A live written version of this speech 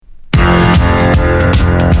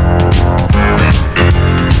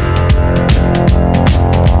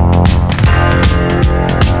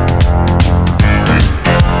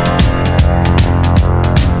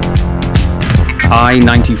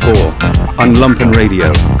I-94 on Lumpen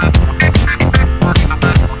Radio.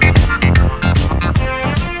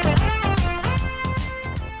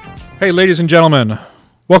 Hey, ladies and gentlemen,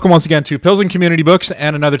 welcome once again to Pilsen Community Books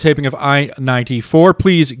and another taping of I-94.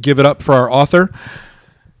 Please give it up for our author.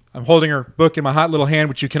 I'm holding her book in my hot little hand,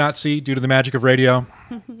 which you cannot see due to the magic of radio,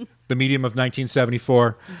 the medium of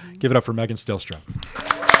 1974. Give it up for Megan Stillstrup.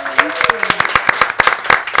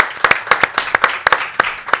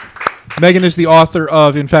 Megan is the author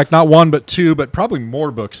of, in fact, not one, but two, but probably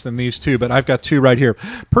more books than these two, but I've got two right here.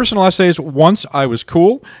 Personal Essays, Once I Was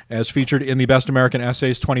Cool, as featured in the Best American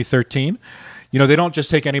Essays 2013. You know, they don't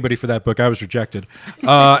just take anybody for that book. I was rejected.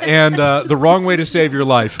 And The Wrong Way to Save Your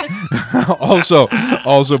Life, also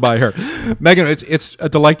by her. Megan, it's a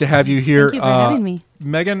delight to have you here. Thank you for having me.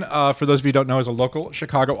 Megan, for those of you who don't know, is a local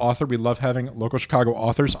Chicago author. We love having local Chicago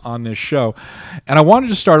authors on this show. And I wanted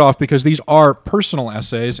to start off because these are personal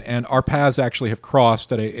essays, and our paths actually have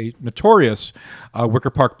crossed at a notorious Wicker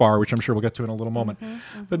Park bar, which I'm sure we'll get to in a little moment.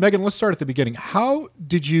 But Megan, let's start at the beginning. How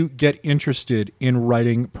did you get interested in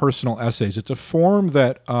writing personal essays? It's a form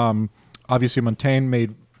that obviously Montaigne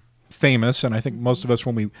made famous, and I think most of us,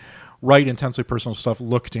 when we write intensely personal stuff,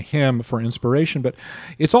 look to him for inspiration, but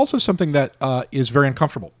it's also something that is very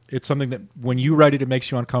uncomfortable. It's something that when you write it, it makes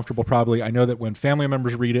you uncomfortable probably. I know that when family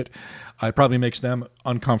members read it, it probably makes them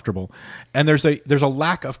uncomfortable. And there's a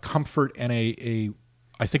lack of comfort and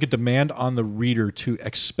I think a demand on the reader to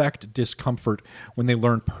expect discomfort when they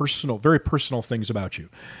learn very personal things about you,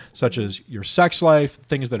 such as your sex life,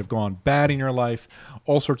 things that have gone bad in your life,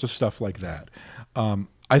 all sorts of stuff like that.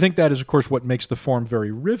 I think that is, of course, what makes the form very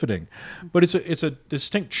riveting, but it's a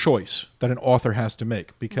distinct choice that an author has to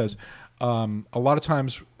make because a lot of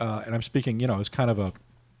times, and I'm speaking, as kind of a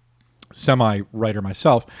semi-writer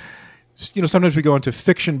myself, sometimes we go into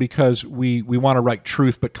fiction because we want to write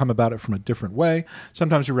truth but come about it from a different way.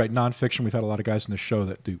 Sometimes we write nonfiction. We've had a lot of guys in the show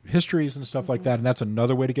that do histories and stuff like that, and that's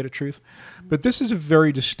another way to get at truth. But this is a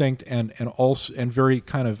very distinct and very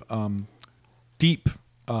kind of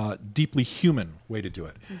deeply human way to do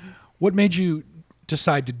it. What made you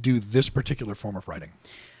decide to do this particular form of writing?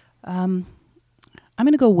 I'm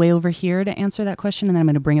going to go way over here to answer that question, and then I'm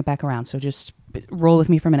going to bring it back around. So just roll with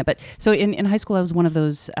me for a minute. But so in high school, I was one of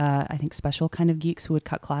those, I think, special kind of geeks who would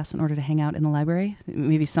cut class in order to hang out in the library.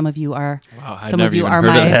 Maybe some of you are. Wow, some of you are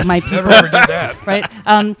my people. Never ever did that. Right.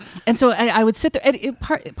 And so I would sit there.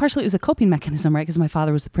 Partially, it was a coping mechanism, right? Because my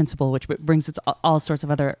father was the principal, which brings its all sorts of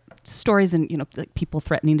other stories, and like people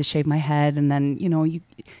threatening to shave my head, and then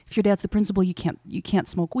if your dad's the principal, you can't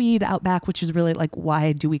smoke weed out back, which is really like,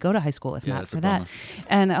 why do we go to high school if not for that?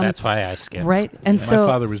 And that's why I skipped. Right. And so my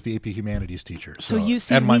father was the AP Humanities teacher. So you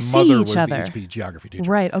see, and my we mother see was each the other. HP Geography teacher.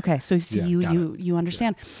 Right. Okay. So you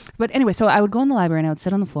understand. Yeah. But anyway, so I would go in the library and I would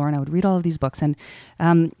sit on the floor and I would read all of these books, and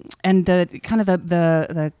the kind of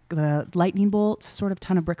the lightning bolt sort of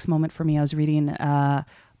ton of bricks moment for me. I was reading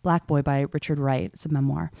Black Boy by Richard Wright. It's a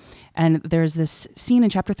memoir. And there's this scene in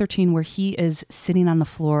chapter 13 where he is sitting on the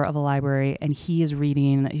floor of a library and he is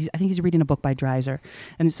reading, I think he's reading a book by Dreiser.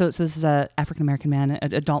 And so this is an African-American man,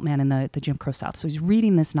 an adult man in the Jim Crow South. So he's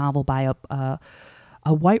reading this novel by a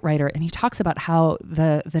white writer, and he talks about how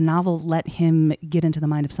the novel let him get into the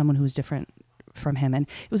mind of someone who was different from him. And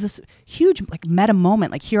it was this huge like meta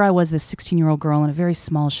moment. Like here I was, this 16-year-old girl in a very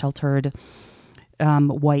small, sheltered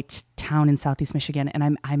white town in Southeast Michigan,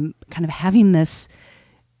 and I'm kind of having this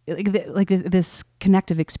this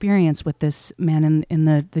connective experience with this man in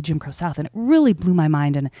the Jim Crow South, and it really blew my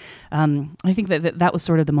mind. And I think that was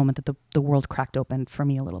sort of the moment that the world cracked open for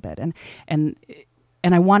me a little bit, and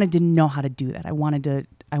I wanted to know how to do that. I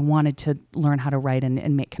wanted to learn how to write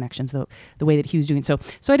and make connections the way that he was doing. So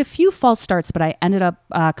I had a few false starts, but I ended up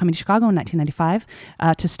coming to Chicago in 1995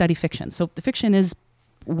 to study fiction. So the fiction is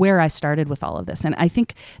where I started with all of this. And I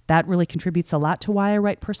think that really contributes a lot to why I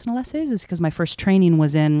write personal essays, is because my first training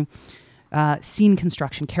was in scene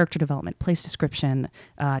construction, character development, place description,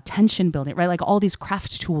 tension building, right? Like all these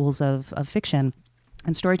craft tools of fiction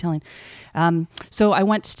and storytelling. So I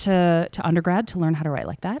went to undergrad to learn how to write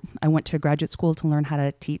like that. I went to graduate school to learn how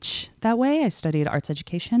to teach that way. I studied arts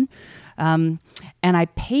education. And I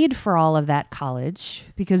paid for all of that college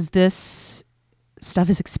because this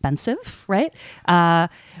stuff is expensive, right?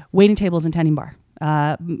 Waiting tables and tending bar.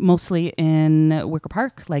 mostly in Wicker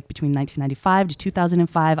Park, like between 1995 to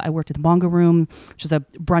 2005. I worked at the Bongo Room, which is a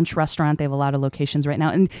brunch restaurant. They have a lot of locations right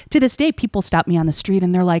now. And to this day, people stop me on the street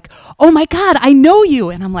and they're like, "Oh my God, I know you."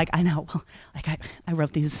 And I'm like, "I know. Well, like I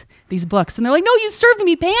wrote these books." And they're like, "No, you served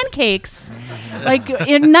me pancakes like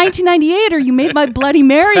in 1998, or you made my Bloody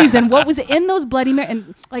Marys, and what was in those Bloody Marys?"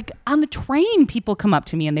 And like on the train, people come up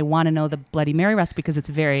to me and they want to know the Bloody Mary recipe because it's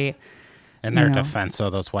very... In their defense, though,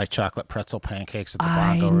 those white chocolate pretzel pancakes at the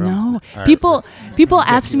Bongo Room. I know. are People ridiculous.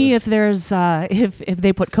 asked me if there's if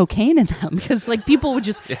they put cocaine in them, because like people would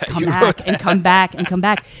just come back and come back and come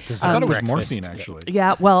back. I thought it was breakfast. morphine, actually.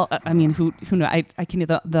 Yeah, well, I mean, who knows? I can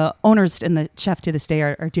the owners and the chef to this day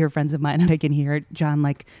are dear friends of mine, and I can hear John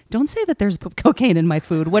like, "Don't say that there's cocaine in my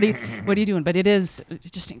food. What are you doing?" But it is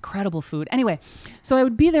just incredible food. Anyway, so I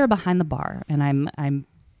would be there behind the bar, and I'm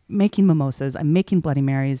making mimosas, I'm making Bloody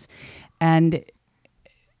Marys. And,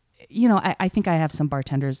 you know, I think I have some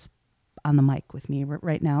bartenders on the mic with me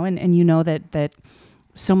right now. And you know that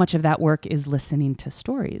so much of that work is listening to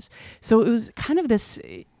stories. So it was kind of this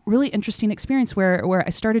really interesting experience where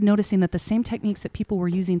I started noticing that the same techniques that people were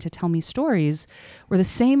using to tell me stories were the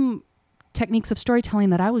same techniques of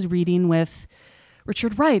storytelling that I was reading with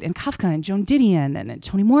Richard Wright and Kafka and Joan Didion and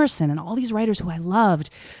Toni Morrison and all these writers who I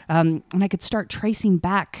loved. And I could start tracing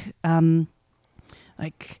back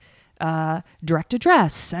direct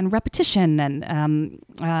address and repetition and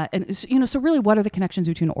you know, so really what are the connections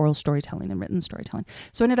between oral storytelling and written storytelling?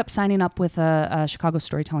 So I ended up signing up with a Chicago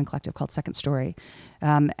storytelling collective called Second Story.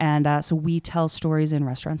 So we tell stories in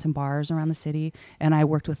restaurants and bars around the city, and I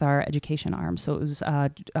worked with our education arm. So it was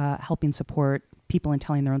helping support people in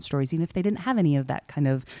telling their own stories, even if they didn't have any of that kind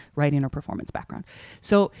of writing or performance background.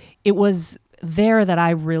 So it was there that I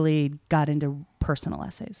really got into personal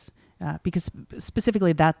essays. Because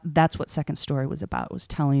specifically that's what Second Story was about, was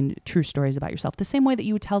telling true stories about yourself, the same way that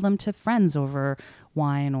you would tell them to friends over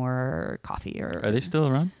wine or coffee. Or Are they still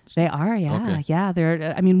around? They are, yeah. Okay. Yeah,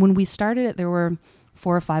 they're. I mean, when we started it, there were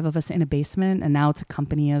 4 or 5 of us in a basement, and now it's a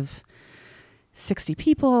company of 60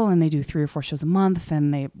 people, and they do 3 or 4 shows a month,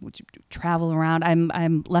 and they travel around.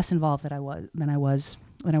 I'm less involved than I was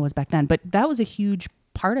back then, but that was a huge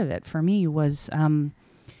part of it for me, was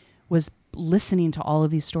listening to all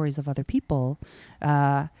of these stories of other people.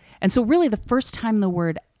 And so really the first time the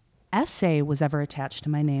word essay was ever attached to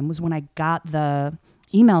my name was when I got the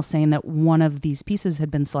email saying that one of these pieces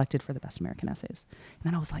had been selected for the Best American Essays. And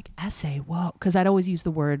then I was like, essay, whoa, because I'd always used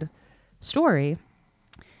the word story.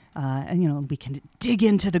 And, you know, we can dig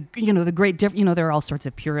into the great, there are all sorts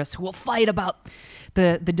of purists who will fight about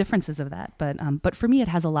the differences of that. But for me, it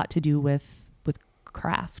has a lot to do with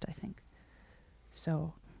craft, I think.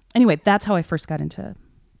 So anyway, that's how I first got into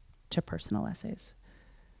personal essays.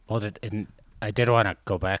 Well, I did want to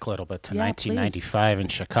go back a little bit to 1995 please. In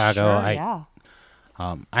Chicago. Sure, yeah.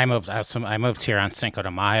 I moved here on Cinco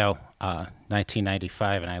de Mayo,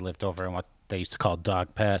 1995, and I lived over in what they used to call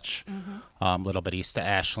Dog Patch, a little bit east of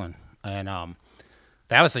Ashland. And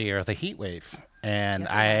that was the year of the heat wave. And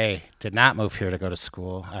Yes, I did not move here to go to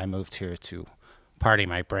school. I moved here to party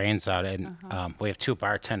my brains out. And we have 2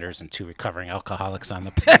 bartenders and 2 recovering alcoholics on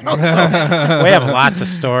the panel. So we have lots of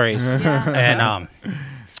stories. Yeah. And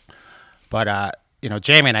but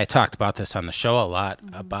Jamie and I talked about this on the show a lot,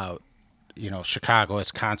 about, Chicago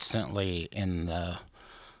is constantly in the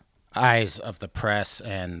eyes of the press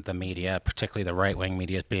and the media, particularly the right-wing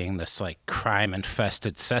media, being this like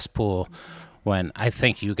crime-infested cesspool, when I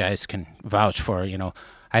think you guys can vouch for,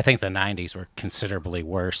 I think the 90s were considerably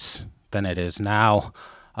worse than it is now.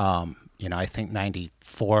 I think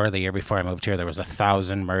 94, the year before I moved here, there was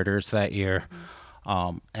 1,000 murders that year.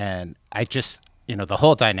 And I just, the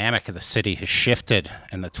whole dynamic of the city has shifted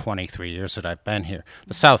in the 23 years that I've been here.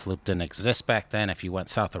 The South Loop didn't exist back then. If you went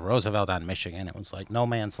south of Roosevelt on Michigan, it was like no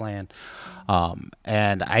man's land.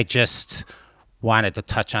 And I just wanted to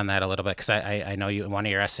touch on that a little bit, because I know you, in one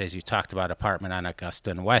of your essays, you talked about apartment on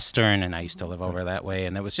Augusta and Western, and I used to live over that way.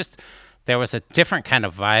 And there was a different kind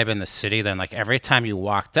of vibe in the city than, like, every time you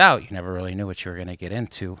walked out, you never really knew what you were going to get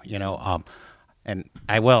into, and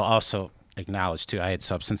I will also acknowledge too, I had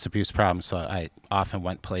substance abuse problems, so I often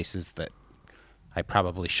went places that I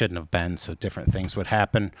probably shouldn't have been, so different things would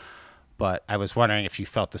happen. But I was wondering if you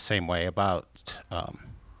felt the same way about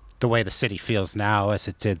the way the city feels now as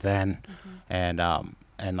it did then, and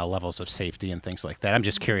the levels of safety and things like that. I'm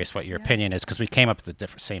just curious what your opinion is, because we came up at the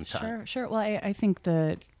same time. Sure. Well, I think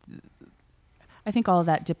all of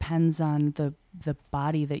that depends on the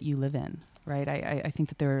body that you live in, right? I think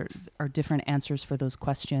that there are different answers for those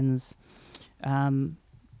questions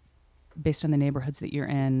based on the neighborhoods that you're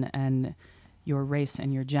in. And, your race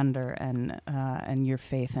and your gender and your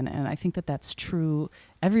faith, and I think that that's true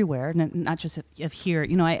everywhere, not just of here.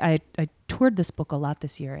 You know, I toured this book a lot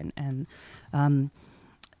this year, and I'm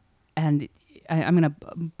going to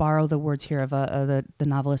borrow the words here of the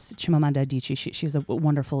novelist Chimamanda Adichie. She has a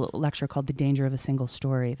wonderful lecture called "The Danger of a Single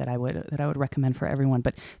Story" that I would recommend for everyone.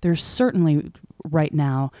 But there's certainly right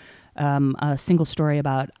now a single story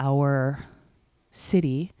about our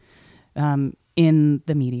city in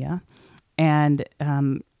the media, and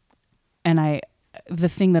the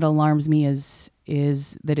thing that alarms me is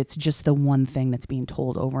that it's just the one thing that's being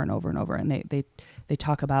told over and over and over, and they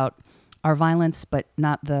talk about our violence, but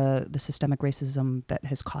not the systemic racism that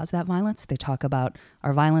has caused that violence. They talk about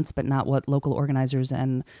our violence, but not what local organizers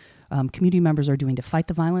and community members are doing to fight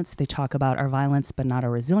the violence. They talk about our violence, but not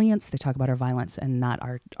our resilience. They talk about our violence and not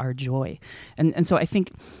our joy. And so I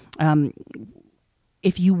think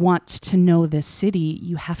if you want to know this city,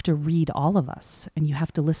 you have to read all of us, and you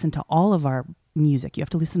have to listen to all of our music. You have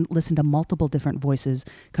to listen to multiple different voices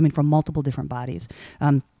coming from multiple different bodies.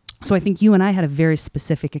 So I think you and I had a very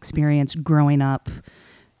specific experience growing up,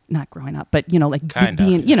 not growing up, but, you know, like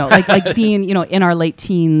being, you know, like being, you know, in our late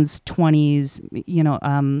teens, 20s, you know,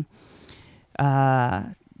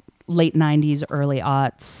 late 90s, early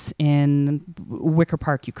aughts in Wicker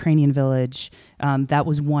Park, Ukrainian Village. That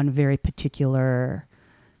was one very particular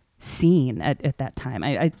scene at that time.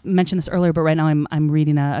 I mentioned this earlier, but right now I'm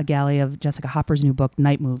reading a galley of Jessica Hopper's new book,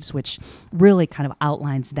 Night Moves, which really kind of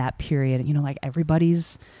outlines that period. You know, like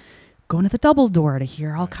everybody's going to the Double Door to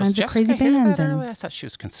hear all kinds of crazy bands. And I thought she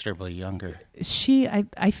was considerably younger.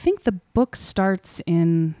 I think the book starts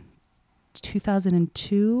in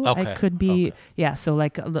 2002. Okay. I could be, okay. Yeah. So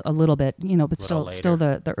like a little bit, you know, but still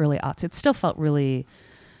the early aughts. It still felt really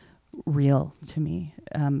real to me.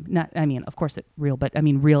 Of course it's real, but I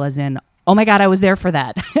mean real as in, oh my God, I was there for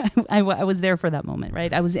that. I was there for that moment,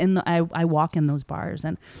 right? I was I walk in those bars,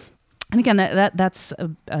 and again that's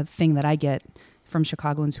a thing that I get from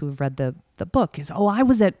Chicagoans who have read the book is, oh, I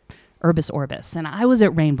was at Urbis Orbis, and I was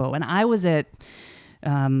at Rainbow, and I was at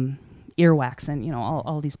Earwax, and you know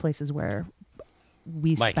all these places where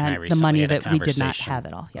we Mike spent the money that we did not have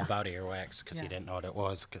at all. Yeah. About Earwax because he didn't know what it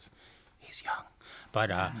was because he's young, but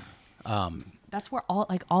that's where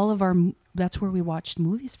that's where we watched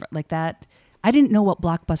movies like that. I didn't know what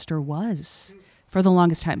Blockbuster was for the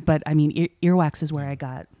longest time, but I mean Earwax is where I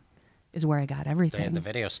got everything. They had the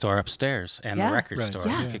video store upstairs and the record store.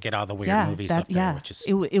 Yeah. You could get all the weird movies up there, which is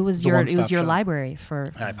it was your library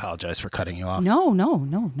for. I apologize for cutting you off. No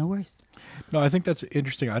worries. No, I think that's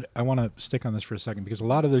interesting. I want to stick on this for a second because a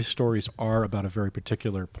lot of these stories are about a very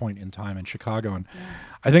particular point in time in Chicago, and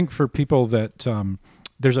I think for people that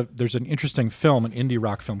there's an interesting film, an indie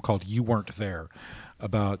rock film called "You Weren't There,"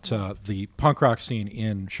 about the punk rock scene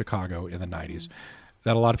in Chicago in the '90s.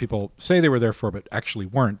 That a lot of people say they were there for, but actually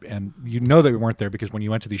weren't. And you know they weren't there because when you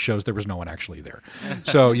went to these shows, there was no one actually there.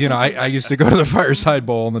 So, you know, I used to go to the Fireside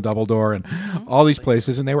Bowl and the Double Door and all these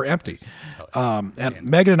places, and they were empty. And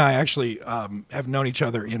Megan and I actually have known each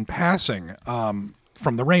other in passing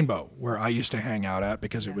from the Rainbow, where I used to hang out at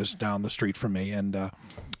because it was down the street from me. And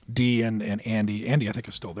Dee and Andy, I think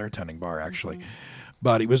is still there tending bar, actually.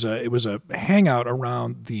 But it was a hangout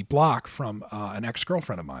around the block from an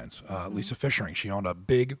ex-girlfriend of mine's, Lisa Fishering. She owned a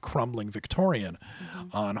big crumbling Victorian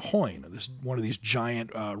on Hoyne, one of these giant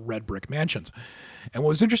red brick mansions. And what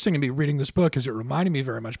was interesting to me reading this book is it reminded me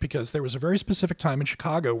very much because there was a very specific time in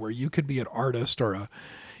Chicago where you could be an artist or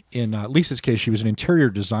in Lisa's case, she was an interior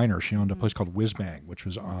designer. She owned a place called Whiz Bang, which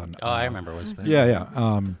was on... I remember Whiz Bang.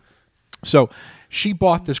 Yeah. So she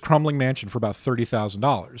bought this crumbling mansion for about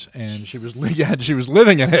 $30,000, and she was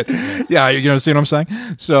living in it. Yeah, you see what I'm saying?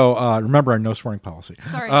 So remember our no swearing policy.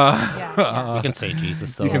 Sorry. You can say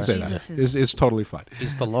Jesus though. You can say Jesus that. It's totally fine.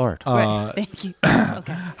 He's the Lord. Right. Thank you.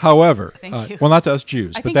 Okay. However, well, not to us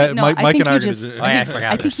Jews, but that Mike and I are going to do. I forgot.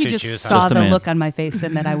 I think he just saw the look on my face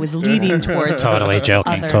and that I was leading towards totally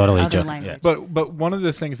joking. Yeah. But one of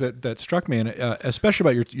the things that struck me, and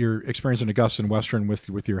especially about your experience in Augusta and Western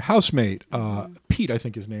with your housemate. Pete, I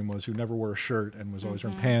think his name was, who never wore a shirt and was always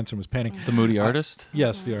wearing pants and was painting. The Moody Artist?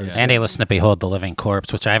 Yes, the artist. And he listened to Behold the Living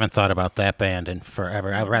Corpse, which I haven't thought about that band in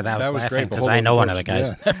forever. I was laughing because I know one of the guys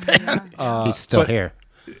in that band. He's still here.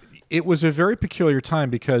 It was a very peculiar time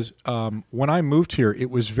because when I moved here, it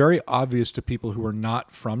was very obvious to people who were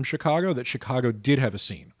not from Chicago that Chicago did have a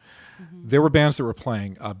scene. there were bands that were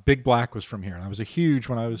playing. Big Black was from here, and I was a huge,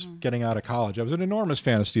 when I was getting out of college, I was an enormous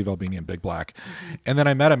fan of Steve Albini and Big Black. And then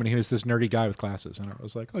I met him, and he was this nerdy guy with glasses, and I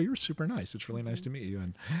was like, oh, you're super nice. It's really nice to meet you,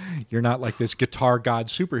 and you're not like this guitar god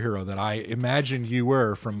superhero that I imagined you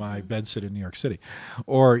were from my bedsit in New York City.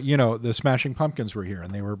 Or, the Smashing Pumpkins were here,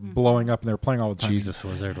 and they were blowing up, and they were playing all the time. Jesus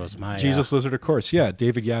Lizard was my... Jesus Lizard, of course, yeah.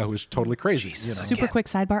 David Yao, who was totally crazy. Super quick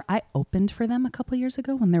sidebar. I opened for them a couple of years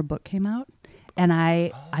ago when their book came out, and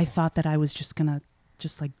I thought that I was just gonna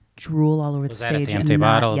like drool all over the that stage. at the and Empty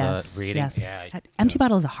not- Bottle, yes, the reading? Yes. Yeah. Empty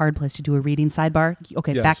Bottle is a hard place to do a reading. Sidebar.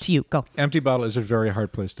 Okay, Yes. back to you. Go. Empty Bottle is a very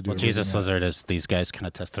hard place to do. Well, Jesus Lizard is, these guys can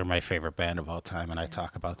attest, they're my favorite band of all time, and I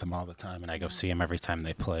talk about them all the time, and I go see them every time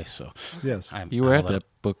they play. So Yes. You were at that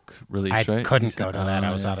book release, I right? couldn't go to that.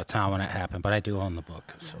 I was yeah. out of town when it happened, but I do own the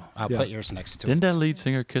book, so I'll put yours next to Didn't it. that lead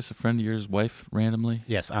singer kiss a friend of yours wife randomly?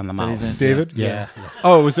 Yes, on the That he mouth. did? David? Yeah.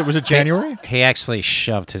 Oh, was it January? He actually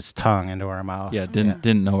shoved his tongue into her mouth. Yeah,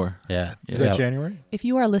 didn't know her. Yeah. Is Is that January? If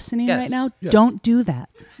you are listening Yes. right now, Yes. don't do that.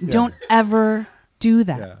 Don't ever do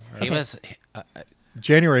that. Yeah. He was...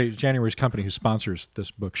 January's company who sponsors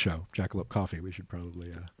this book show, Jackalope Coffee. We should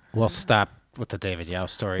probably... We'll stop with the David Yao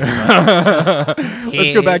story.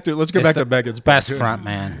 Let's go back to Megan's best book. front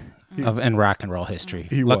man in rock and roll history.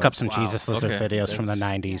 He Look was. up some Jesus Lizard Okay. videos from the That's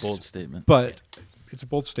 90s. Bold statement. But it's a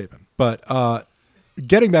bold statement. But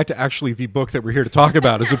getting back to actually the book that we're here to talk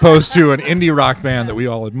about, as opposed to an indie rock band that we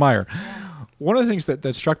all admire, one of the things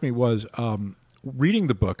that struck me was reading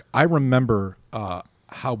the book. I remember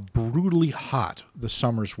how brutally hot the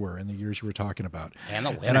summers were in the years you were talking about. And the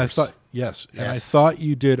winters. And I thought, yes. And I Yes. thought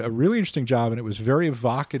you did a really interesting job, and it was very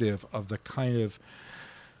evocative of the kind of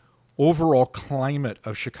overall climate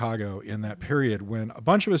of Chicago in that period when a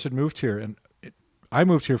bunch of us had moved here. And I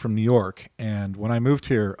moved here from New York, and when I moved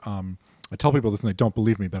here, I tell people this and they don't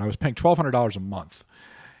believe me, but I was paying $1,200 a month.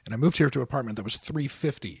 And I moved here to an apartment that was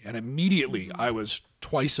 $350, and immediately I was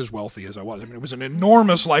twice as wealthy as I was. I mean, it was an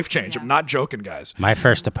enormous life change. I'm not joking, guys. My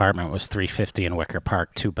first apartment was $350 in Wicker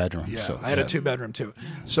Park, 2 bedrooms. Yeah, So, I had a 2-bedroom too.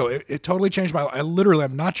 So it totally changed my life.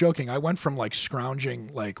 I'm not joking. I went from like scrounging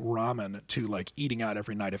like ramen to like eating out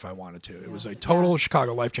every night if I wanted to. It was a total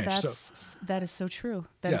Chicago life change. That is so true.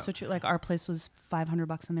 That is so true. Like our place was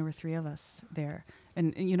 $500 and there were 3 of us there.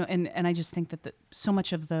 And and I just think that so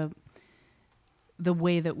much of the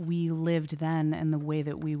way that we lived then and the way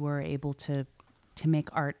that we were able to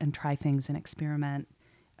make art and try things and experiment,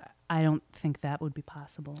 I don't think that would be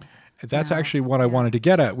possible. That's now. actually what I wanted to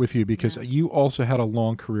get at with you, because you also had a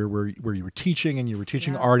long career where you were teaching, and you were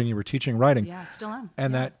teaching art, and you were teaching writing. Yeah, still am.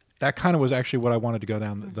 And that kind of was actually what I wanted to go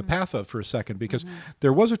down the path of for a second, because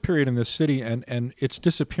there was a period in this city, and it's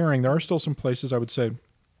disappearing. There are still some places, I would say,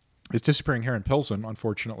 it's disappearing here in Pilsen,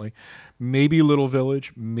 unfortunately. Maybe Little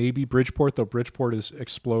Village, maybe Bridgeport, though Bridgeport has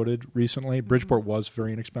exploded recently. Bridgeport was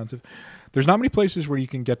very inexpensive. There's not many places where you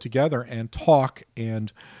can get together and talk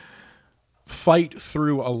and fight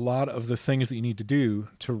through a lot of the things that you need to do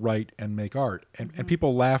to write and make art. And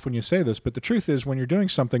people laugh when you say this, but the truth is, when you're doing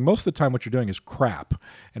something, most of the time what you're doing is crap.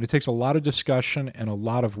 And it takes a lot of discussion and a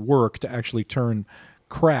lot of work to actually turn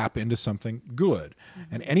crap into something good.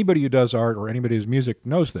 And anybody who does art or anybody who's music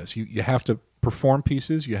knows this. You have to perform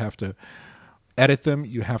pieces, you have to edit them,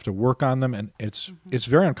 you have to work on them, and it's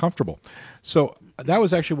very uncomfortable. So that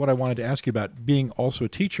was actually what I wanted to ask you about, being also a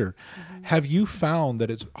teacher. Have you found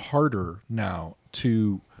that it's harder now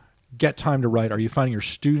to get time to write? Are you finding your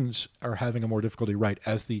students are having a more difficulty to write,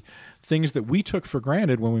 as the things that we took for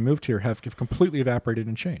granted when we moved here have completely evaporated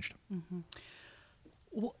and changed?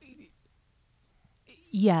 Well,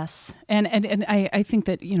 yes, and I think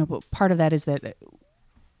that part of that is that,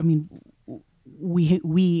 I mean,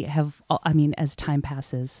 we have, I mean, as time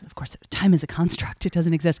passes, of course, time is a construct; it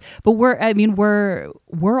doesn't exist. But we're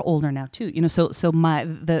older now too, So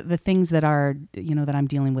the things that are that I'm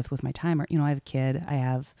dealing with my time are, I have a kid, I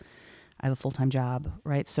have a full-time job,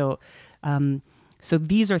 right? So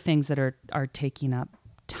these are things that are taking up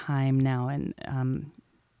time now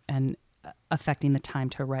and affecting the time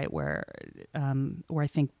to write, where I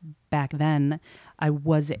think back then we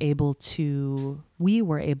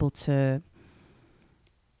were able to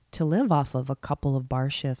live off of a couple of bar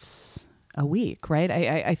shifts a week, right?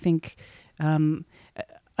 I think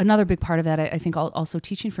another big part of that, I think also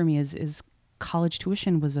teaching for me is college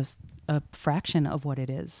tuition was a fraction of what it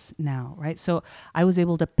is now, right? So I was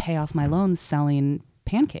able to pay off my loans selling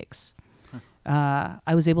pancakes.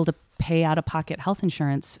 I was able to pay out-of-pocket health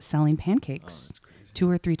insurance selling pancakes 2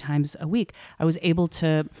 or 3 times a week. I was able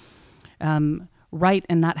to write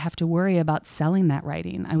and not have to worry about selling that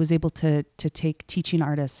writing. I was able to take teaching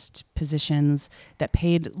artist positions that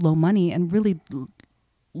paid low money and really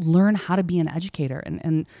learn how to be an educator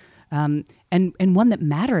and one that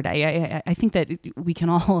mattered. I think that we can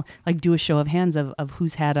all like do a show of hands of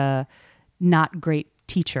who's had a not great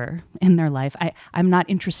teacher in their life. I'm not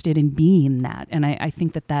interested in being that. And I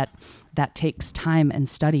think that takes time and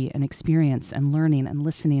study and experience and learning and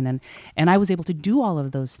listening. And I was able to do all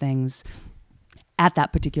of those things at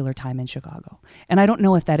that particular time in Chicago. And I don't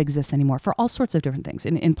know if that exists anymore for all sorts of different things,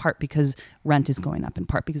 in part because rent is going up, in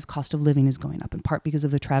part because cost of living is going up, in part because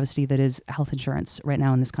of the travesty that is health insurance right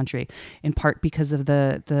now in this country, in part because of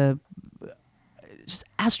the just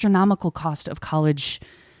astronomical cost of college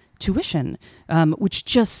tuition, which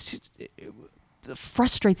just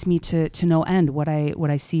frustrates me to no end. What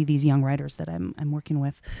I see these young writers that I'm working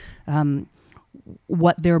with,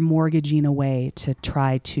 what they're mortgaging away to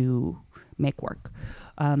try to make work.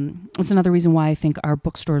 It's another reason why I think our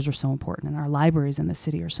bookstores are so important and our libraries in the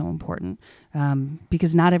city are so important,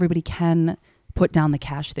 because not everybody can put down the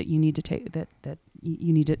cash that you need to take that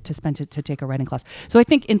you need to spend to take a writing class. So I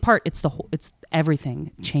think in part it's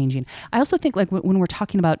everything changing. I also think like when we're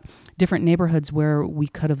talking about different neighborhoods where we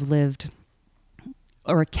could have lived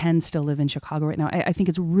or can still live in Chicago right now, I think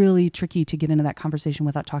it's really tricky to get into that conversation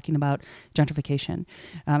without talking about gentrification.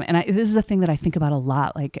 And this is a thing that I think about a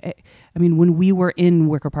lot. Like, I mean, when we were in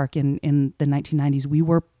Wicker Park in the 1990s, we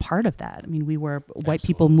were part of that. I mean, we were white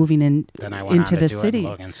people moving into the city.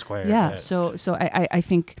 Logan Square. Yeah. So I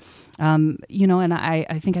think, you know, and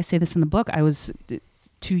I think I say this in the book, I was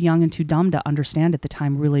too young and too dumb to understand at the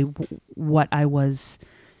time really what I was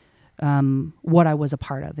a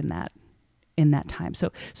part of in that time.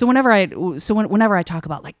 So whenever I talk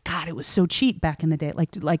about like, God, it was so cheap back in the day,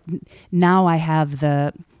 like now I have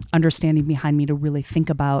the understanding behind me to really think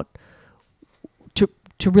about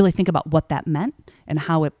what that meant and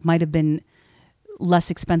how it might have been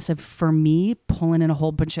less expensive for me pulling in a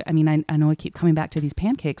whole bunch of, I mean, I know I keep coming back to these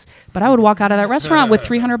pancakes, but I would walk out of that restaurant with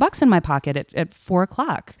 $300 in my pocket at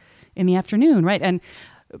 4:00 in the afternoon. Right. And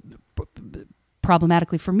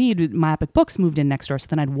problematically for me, Myopic Books moved in next door. So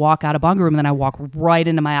then I'd walk out of Bongo Room and then I'd walk right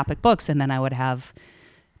into Myopic Books and then I would have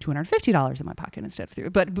 $250 in my pocket instead of three.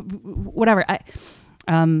 But whatever. I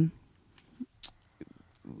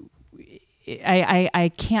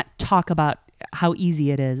can't talk about how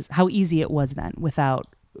easy it was then without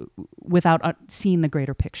seeing the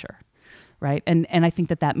greater picture. Right. And I think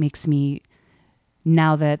that makes me,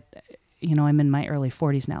 now that, you know, I'm in my early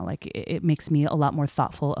 40s now, like it makes me a lot more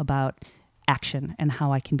thoughtful about action and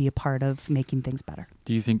how I can be a part of making things better.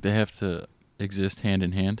 Do you think they have to exist hand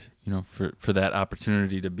in hand, you know, for that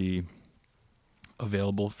opportunity to be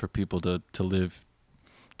available for people to live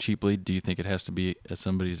cheaply? Do you think it has to be at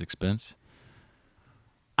somebody's expense?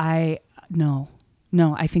 No,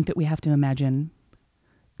 I think that we have to imagine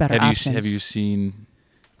better options. Have you seen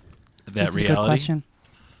that This reality? Is a good question.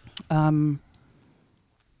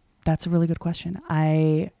 That's a really good question.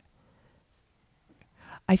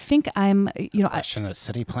 I think I'm, you know, Question the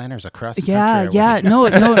city planners across the yeah, country. yeah, no,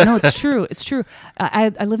 it's true. It's true. I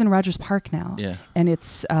live in Rogers Park now. Yeah. And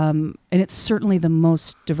it's certainly the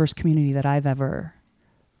most diverse community that I've ever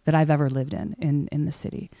lived in the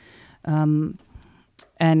city.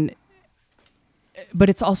 But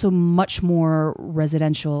it's also much more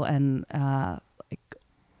residential and like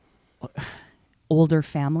older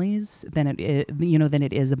families than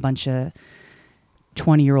it is a bunch of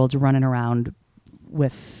 20-year-olds running around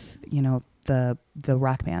with, you know, the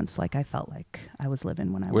rock bands like I felt like I was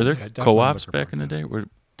living when I Were was. there definitely co-ops Wicker back Park, in the day?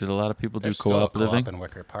 Did a lot of people do There's still a co-op living? in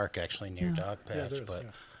Wicker Park, actually, near Yeah. Dogpatch, but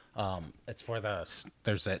it's for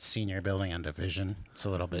there's that senior building on Division. It's a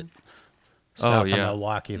little bit south of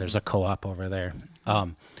Milwaukee. There's a co-op over there.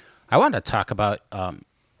 I wanted to talk about,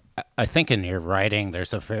 I think in your writing,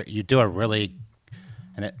 you do a really,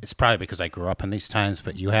 and it's probably because I grew up in these times,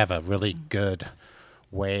 but you have a really good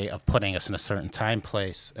way of putting us in a certain time,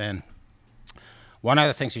 place. And one of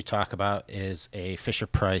the things you talk about is a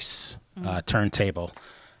Fisher-Price turntable.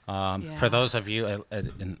 For those of you,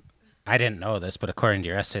 and I didn't know this, but according to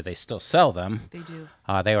your essay, they still sell them. They do.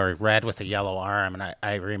 They were red with a yellow arm, and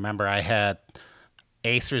I remember I had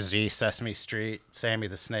A through Z, Sesame Street, Sammy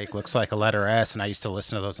the Snake, looks like a letter S, and I used to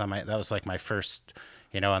listen to those that was like my first,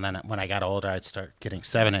 you know, and then when I got older, I'd start getting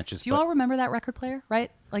 7 inches. Do you all remember that record player,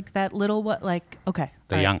 right? Like that little, okay.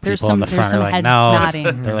 The young There's people in the there's front are some like, heads no.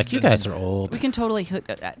 nodding. They're like, you guys are old. We can totally,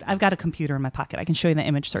 I've got a computer in my pocket. I can show you the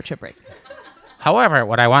image search at break. However,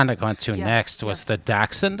 what I wanted to go into Yes, next was yes. the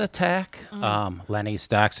dachshund attack, Lenny's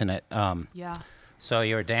dachshund. Yeah. So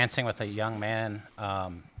you were dancing with a young man,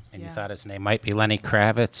 and you Yeah. thought his name might be Lenny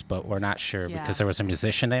Kravitz, but we're not sure Yeah. because there was a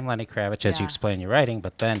musician named Lenny Kravitz, as you Yeah. explain in your writing,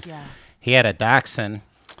 but then Yeah. he had a dachshund,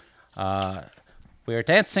 We were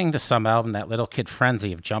dancing to some album, that little kid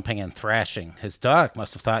frenzy of jumping and thrashing. His dog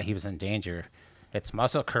must have thought he was in danger. Its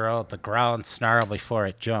muzzle curled, the growl and snarl before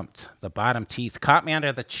it jumped. The bottom teeth caught me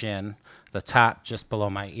under the chin, the top just below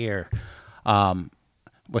my ear,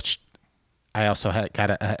 which I also had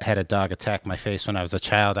had a dog attack my face when I was a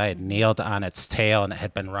child. I had kneeled on its tail and it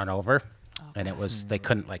had been run over, and it was they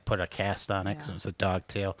couldn't like put a cast on it because it was a dog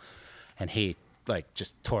tail, and he like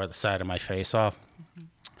just tore the side of my face off.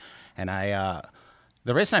 And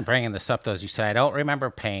the reason I'm bringing this up though is you said I don't remember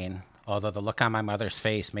pain, although the look on my mother's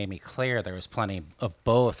face made me clear there was plenty of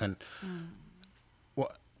both. And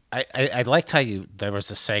well, I liked how there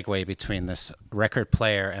was a segue between this record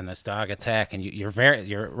player and this dog attack, and your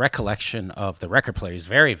recollection of the record player is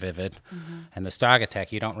very vivid, and this dog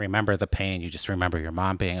attack, you don't remember the pain, you just remember your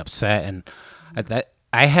mom being upset. And that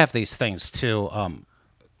I have these things too.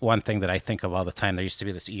 One thing that I think of all the time, there used to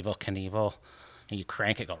be this Evel Knievel, and you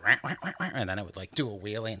crank it, go, rah, rah, rah, rah, and then it would like do a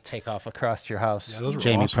wheelie and take off across your house. Yeah,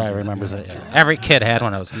 Jamie awesome. probably remembers it. Yeah. Every kid had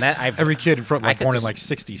one of those, and Every kid from born in like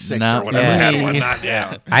 66 or whatever had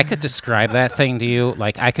one. I could describe that thing to you.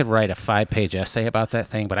 Like I could write a 5-page essay about that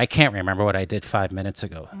thing, but I can't remember what I did 5 minutes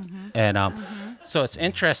ago. And so it's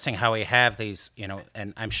interesting how we have these,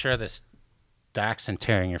 and I'm sure this dachshund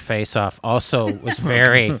tearing your face off also was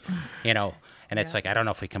very, and it's like, I don't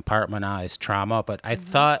know if we compartmentalize trauma, but I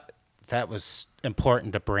thought that was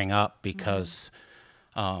important to bring up because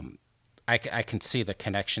I can see the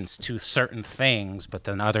connections to certain things, but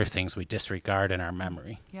then other things we disregard in our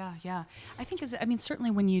memory. Yeah. I think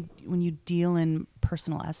certainly when you deal in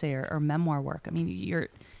personal essay or memoir work,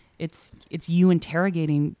 it's you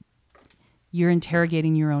interrogating your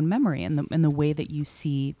own memory and the way that you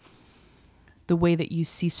see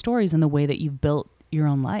stories and the way that you've built your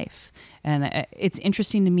own life. And it's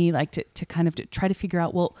interesting to me, like to kind of try to figure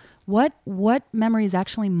out, well, what memory is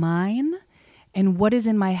actually mine and what is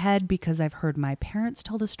in my head because I've heard my parents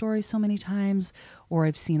tell the story so many times, or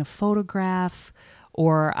I've seen a photograph,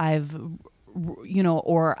 or I've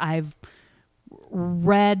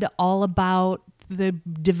read all about the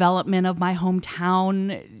development of my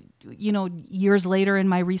hometown, years later in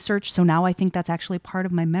my research. So now I think that's actually part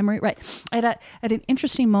of my memory. Right. I had an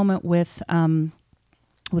interesting moment with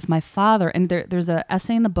my father, and there's an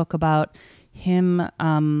essay in the book about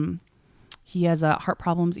him. He has heart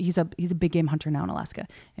problems. He's a big game hunter now in Alaska,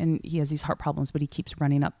 and he has these heart problems, but he keeps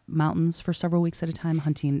running up mountains for several weeks at a time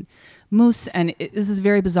hunting moose. And this is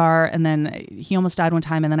very bizarre. And then he almost died one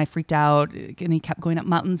time, and then I freaked out, and he kept going up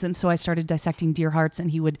mountains. And so I started dissecting deer hearts,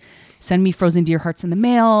 and he would send me frozen deer hearts in the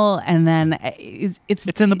mail. And then it's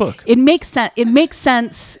in the book. It makes sense. It makes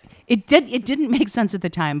sense. It didn't make sense at the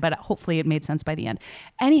time, but hopefully it made sense by the end.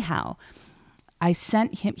 Anyhow, I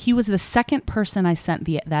sent him. He was the second person I sent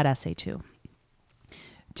that essay to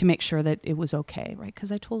make sure that it was okay, right? Because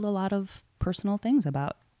I told a lot of personal things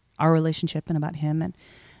about our relationship and about him.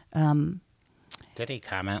 And did he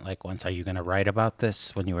comment like once, "Are you going to write about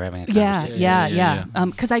this?" when you were having a conversation? Yeah.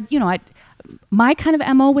 Because my kind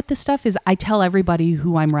of MO with this stuff is I tell everybody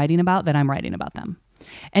who I'm writing about that I'm writing about them.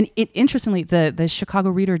 And interestingly, the Chicago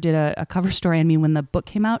Reader did a cover story on me when the book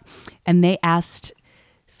came out, and they asked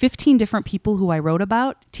 15 different people who I wrote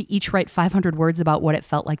about to each write 500 words about what it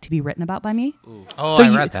felt like to be written about by me. Ooh. Oh,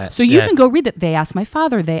 I read that. So you can go read that. They asked my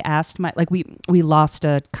father. They asked we lost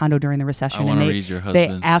a condo during the recession. I want to read your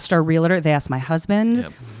husband's. They asked our realtor. They asked my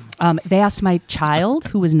husband. Yep. They asked my child,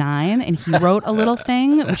 who was 9, and he wrote a little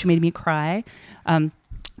thing, which made me cry.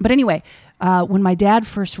 But anyway, when my dad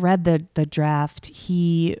first read the draft,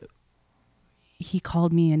 he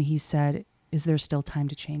called me and he said, "Is there still time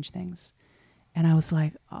to change things?" And I was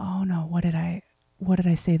like, "Oh no, what did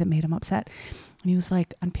I say that made him upset?" And he was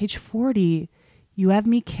like, "On page 40, you have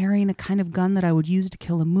me carrying a kind of gun that I would use to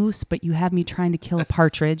kill a moose, but you have me trying to kill a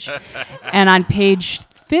partridge." And on page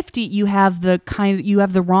 50, you have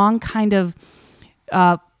the wrong kind of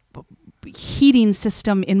heating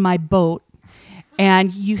system in my boat.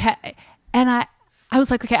 And I was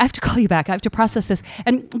like, "Okay, I have to call you back. I have to process this."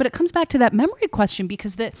 But it comes back to that memory question,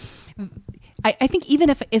 because I think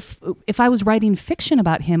even if I was writing fiction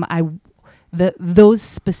about him, those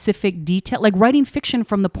specific details, like writing fiction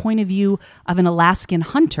from the point of view of an Alaskan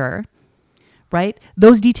hunter, right?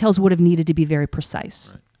 Those details would have needed to be very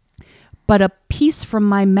precise. Right. But a piece from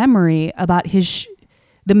my memory about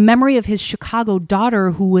the memory of his Chicago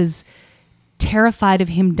daughter, who was terrified of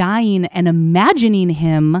him dying and imagining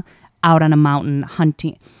him out on a mountain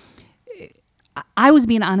hunting. I was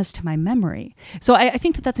being honest to my memory. So I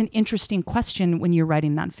think that's an interesting question when you're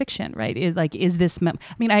writing nonfiction, right? Is this?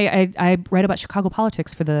 I write about Chicago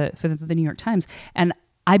politics for the New York Times, and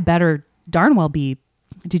I better darn well be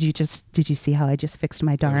Did you see how I just fixed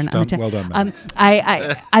my darn? Well done, Megan.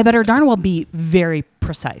 I better darn well be very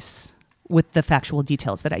precise with the factual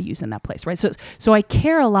details that I use in that place, right? So I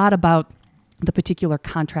care a lot about the particular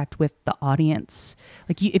contract with the audience.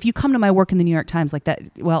 Like if you come to my work in the New York Times like that,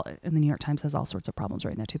 well, and the New York Times has all sorts of problems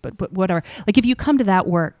right now too, but whatever. Like if you come to that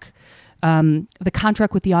work, the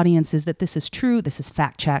contract with the audience is that this is true, this is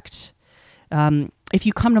fact checked. If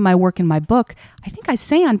you come to my work in my book, I think I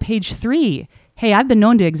say on page 3, hey, I've been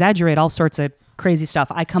known to exaggerate all sorts of crazy stuff.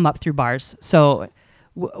 I come up through bars. So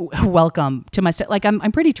welcome to my like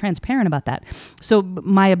I'm pretty transparent about that. So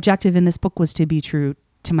my objective in this book was to be true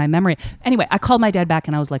to my memory. Anyway, I called my dad back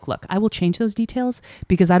and I was like, look, I will change those details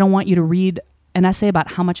because I don't want you to read an essay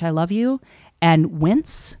about how much I love you and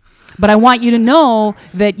wince, but I want you to know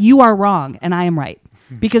that you are wrong and I am right.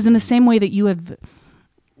 Because in the same way that you have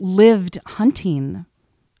lived hunting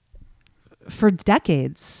for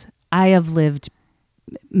decades, I have lived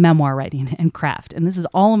memoir writing and craft. And this is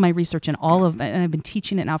all of my research and and I've been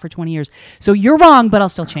teaching it now for 20 years. So you're wrong, but I'll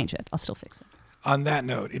still change it. I'll still fix it. On that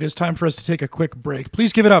note, it is time for us to take a quick break.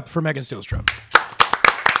 Please give it up for Megan Steelstrup.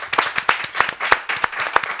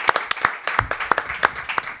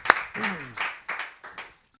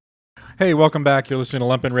 Hey, welcome back. You're listening to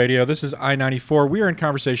Lumpen Radio. This is I-94. We are in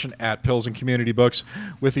conversation at Pills and Community Books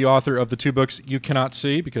with the author of the 2 books you cannot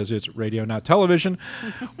see because it's radio, not television.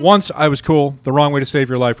 Once I Was Cool, The Wrong Way to Save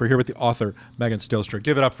Your Life. We're here with the author, Megan Steelstrup.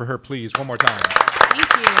 Give it up for her, please, one more time.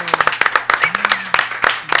 Thank you.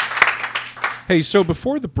 Hey, so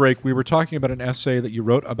before the break, we were talking about an essay that you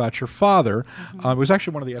wrote about your father. It was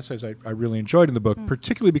actually one of the essays I really enjoyed in the book,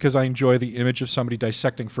 particularly because I enjoy the image of somebody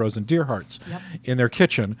dissecting frozen deer hearts in their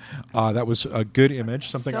kitchen. That was a good image,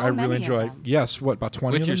 something So I really many of enjoyed. them. Yes, what, about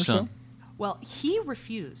 20 With of your them or son. so? Well, he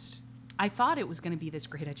refused. I thought it was going to be this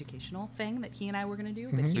great educational thing that he and I were going to do,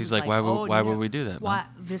 but he He's was like, why would we do that, Mom?" Why?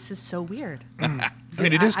 This is so weird. I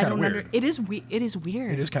mean, it is kind of weird. It is weird. It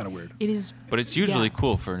is kind of weird. It is. But it's usually yeah.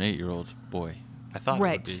 cool for an 8-year-old boy. I thought it would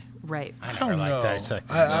Right. be. Right. I I never don't liked know.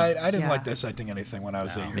 dissecting. I didn't Yeah. like dissecting anything when I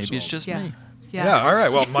was 8 years old. Maybe it's just Yeah. me. Yeah, all right.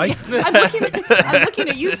 Well, Mike. I'm looking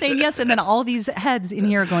at you saying yes, and then all these heads in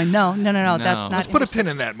here going, no, that's not. Let's put a pin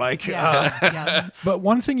in that, Mike. Yeah. Yeah. But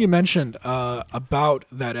one thing you mentioned about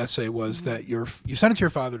that essay was that you sent it to your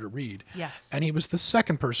father to read. Yes. And he was the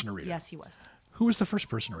second person to read it. Yes, he was. Who was the first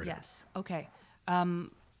person to read Yes. Okay.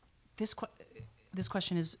 This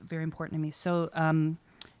question is very important to me. So,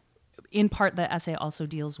 in part, the essay also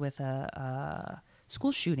deals with a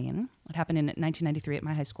school shooting. It happened in 1993 at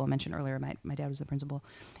my high school. I mentioned earlier, my dad was the principal,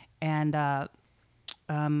 and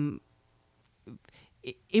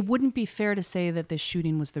it wouldn't be fair to say that this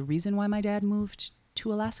shooting was the reason why my dad moved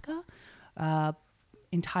to Alaska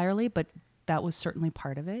entirely, but that was certainly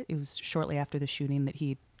part of it. It was shortly after the shooting that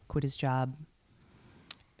he quit his job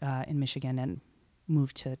in Michigan and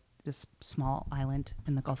moved to this small island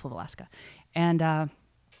in the Gulf of Alaska. And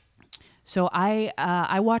so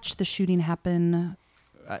I watched the shooting happen.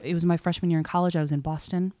 It was my freshman year in college. I was in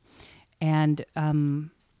Boston. And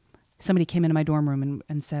somebody came into my dorm room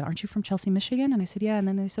and said, "Aren't you from Chelsea, Michigan?" And I said, "Yeah." And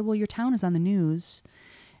then they said, "Well, your town is on the news."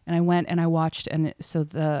 And I went and I watched. And so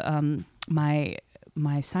the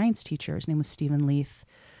my science teacher, his name was Stephen Leith,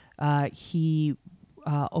 he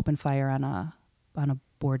opened fire on a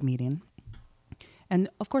board meeting. And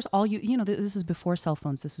of course, this is before cell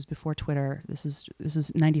phones. This is before Twitter. This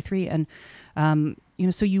is 93, and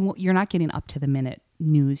so you're not getting up to the minute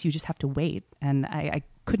news. You just have to wait. And I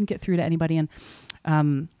couldn't get through to anybody, and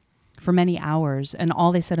for many hours, and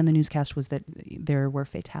all they said in the newscast was that there were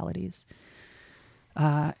fatalities.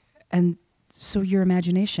 And so your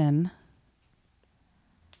imagination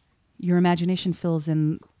fills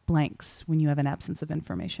in blanks when you have an absence of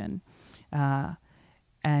information,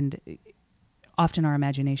 and often our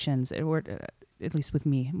imaginations, or at least with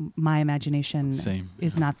me, my imagination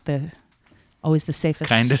is not always the safest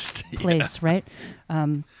Kindest. place, right?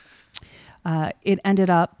 It ended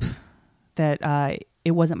up that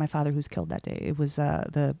it wasn't my father who was killed that day. It was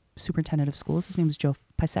the superintendent of schools. His name was Joe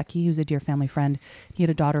Pisecki. He was a dear family friend. He had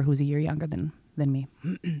a daughter who was a year younger than me.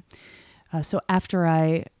 So after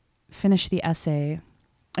I finished the essay,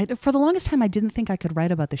 for the longest time, I didn't think I could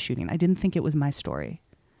write about the shooting. I didn't think it was my story.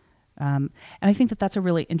 And I think that that's a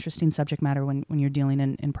really interesting subject matter when you're dealing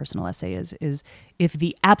in personal essay is if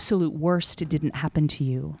the absolute worst didn't happen to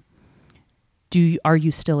you, are you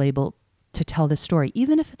still able to tell this story,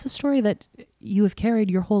 even if it's a story that you have carried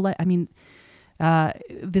your whole life? I mean,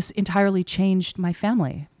 this entirely changed my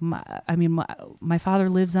family. My father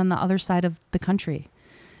lives on the other side of the country.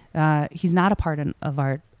 He's not a part of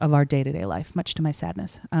our day-to-day life, much to my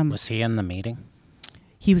sadness. Was he in the meeting?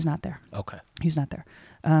 He was not there. Okay. He's not there.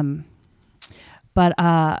 But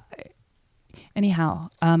anyhow,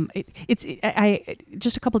 I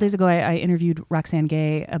just a couple days ago, I interviewed Roxane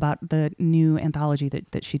Gay about the new anthology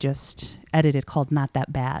that she just edited called Not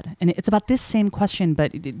That Bad. And it's about this same question,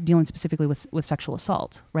 but dealing specifically with sexual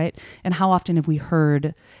assault, right? And how often have we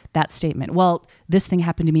heard that statement? Well, this thing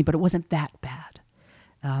happened to me, but it wasn't that bad.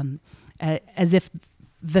 As if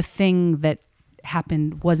the thing that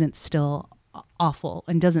happened wasn't still awful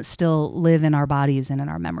and doesn't still live in our bodies and in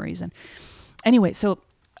our memories. And anyway, so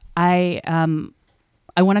I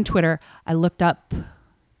went on Twitter. I looked up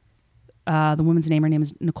the woman's name. Her name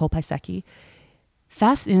is Nicole Pisecki.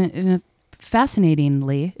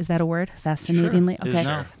 Fascinatingly, is that a word? Fascinatingly, Sure. okay.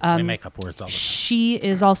 No. We make up words all the time. She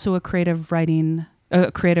is also a creative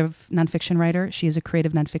nonfiction writer. She is a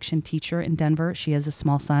creative nonfiction teacher in Denver. She has a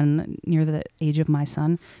small son near the age of my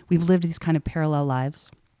son. We've lived these kind of parallel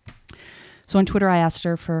lives. So on Twitter, I asked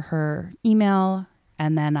her for her email,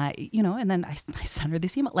 and then I sent her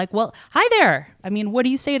this email like, well, hi there. I mean, what do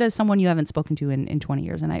you say to someone you haven't spoken to in 20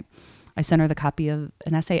 years? And I sent her the copy of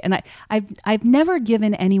an essay, and I've never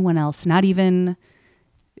given anyone else, not even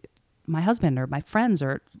my husband or my friends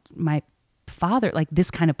or my father, like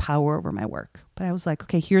this kind of power over my work. But I was like,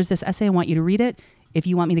 okay, here's this essay. I want you to read it. If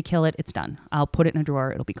you want me to kill it, it's done. I'll put it in a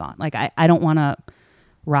drawer. It'll be gone. Like I don't want to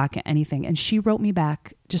rock anything. And she wrote me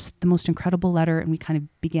back just the most incredible letter. And we kind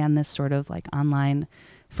of began this sort of like online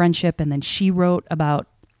friendship. And then she wrote about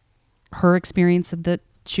her experience of the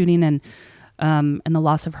shooting and the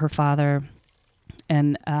loss of her father.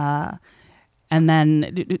 And then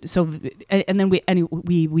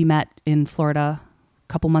we met in Florida a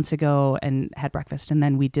couple months ago and had breakfast, and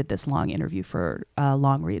then we did this long interview for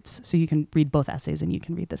Long Reads. So you can read both essays and you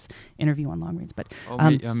can read this interview on Long Reads. But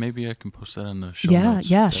maybe I can post that on the show yeah, notes.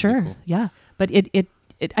 yeah, That'd be sure, cool. yeah. But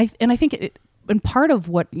I think and part of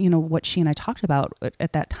what she and I talked about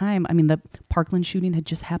at that time. I mean, the Parkland shooting had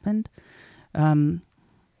just happened.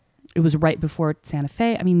 It was right before Santa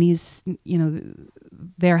Fe. I mean, these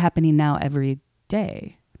they're happening now every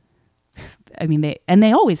day. I mean, they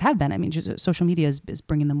always have been. I mean, just social media is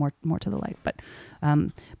bringing them more to the light. But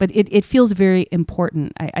it feels very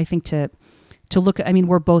important, I think, to look at. I mean,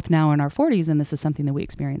 we're both now in our 40s, and this is something that we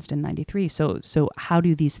experienced in '93. So how do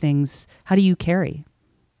you carry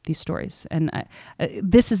these stories? And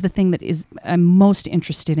this is the thing that I'm most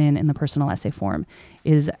interested in the personal essay form,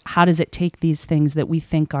 is how does it take these things that we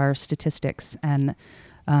think are statistics and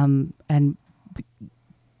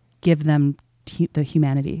give them the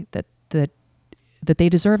humanity that they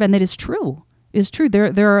deserve, and that is true.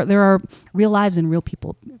 There are real lives and real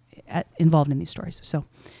people involved in these stories. So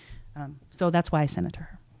that's why I sent it to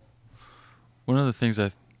her. One of the things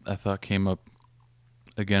I thought came up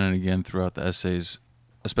again and again throughout the essays,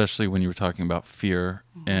 especially when you were talking about fear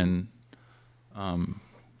and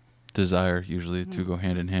desire, usually to go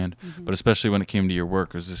hand in hand, but especially when it came to your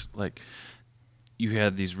work, was this like you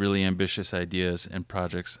had these really ambitious ideas and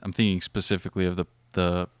projects. I'm thinking specifically of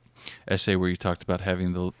the essay where you talked about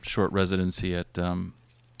having the short residency at in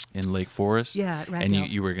Lake Forest. Yeah, right. And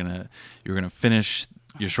you were gonna finish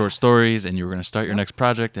your short stories, and you were gonna start your next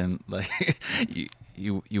project, and like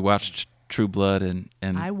you watched True Blood, and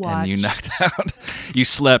you knocked out. You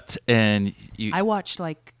slept, and I watched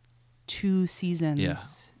like 2 seasons. Yeah.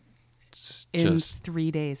 In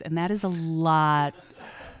 3 days, and that is a lot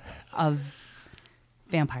of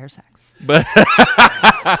vampire sex. But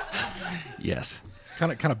yes.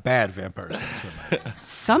 Kind of bad vampire sex.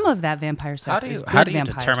 Some of that vampire sex is good. How do you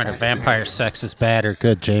vampire determine sex. if vampire sex is bad or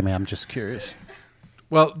good, Jamie? I'm just curious.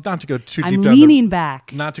 Well, not to go too I'm deep leaning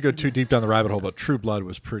back. not to go too deep down the rabbit hole, but True Blood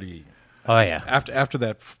was pretty. Oh yeah. After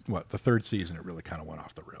that, the 3rd season, it really kind of went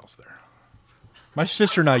off the rails there. My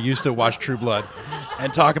sister and I used to watch True Blood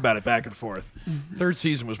and talk about it back and forth. 3rd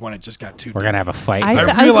season was when it just got too. We're gonna have a fight. I there.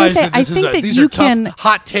 was gonna realized say, that I this think that these you are tough, can-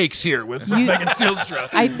 hot takes here with Megan Steelstra.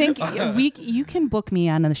 I think you can book me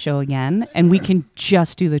on the show again, and we can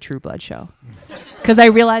just do the True Blood show. Because I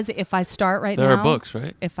realize if I start right now, There are books,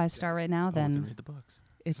 right? If I start right now, We can then read the books.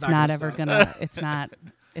 it's not not gonna ever stop. gonna. It's not.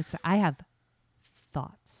 It's. I have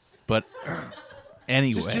thoughts. But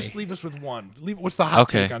anyway, Just leave us with one. What's the hot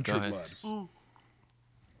Okay, take on go True ahead. Blood?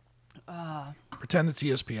 Pretend it's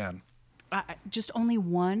ESPN. Just only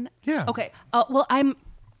one. Yeah. Okay. Well, I'm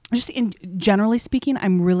just generally speaking,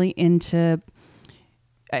 I'm really into.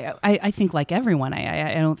 I think like everyone,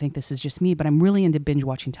 I don't think this is just me, but I'm really into binge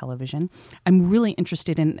watching television. I'm really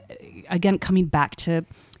interested in, again, coming back to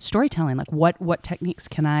storytelling. Like what techniques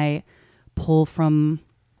can I pull from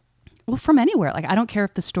anywhere? Like I don't care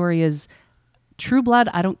if the story is True Blood,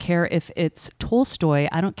 I don't care if it's Tolstoy.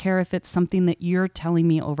 I don't care if it's something that you're telling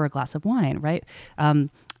me over a glass of wine, right? I'm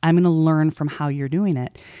going to learn from how you're doing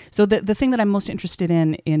it. So the thing that I'm most interested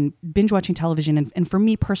in binge watching television, and for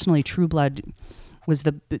me personally, True Blood was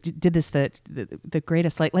the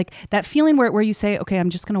greatest. Like that feeling where you say, okay, I'm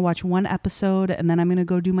just going to watch one episode and then I'm going to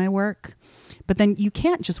go do my work. But then you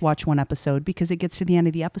can't just watch one episode because it gets to the end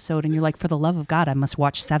of the episode and you're like, for the love of God, I must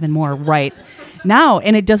watch 7 more right now.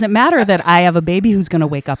 And it doesn't matter that I have a baby who's going to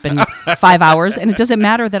wake up in 5 hours. And it doesn't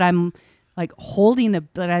matter that I'm like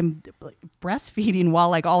that I'm like, breastfeeding while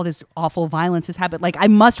like all this awful violence has happened. Like I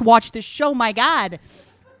must watch this show. My God.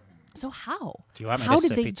 So how? Do you want me how to did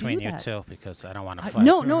sit they between do you that? two? Because I don't want to fight.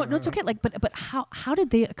 No, it's okay. Like, but how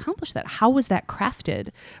did they accomplish that? How was that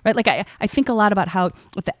crafted? Right? Like, I think a lot about how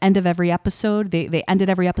at the end of every episode, they ended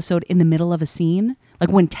every episode in the middle of a scene,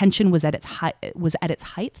 like when tension was at its height. So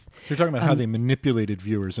you're talking about how they manipulated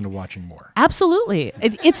viewers into watching more. Absolutely,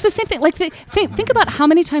 it's the same thing. Like, think about how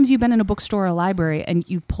many times you've been in a bookstore or a library and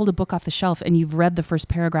you've pulled a book off the shelf and you've read the first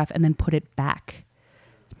paragraph and then put it back.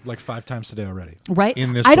 Like 5 times today already, right?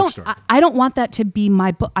 In this bookstore. I don't want that to be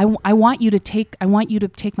my book. I want you to take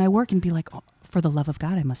my work and be like, oh, for the love of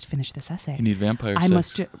God, I must finish this essay. You need vampire I sex.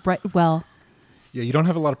 must. Right. Well, yeah, you don't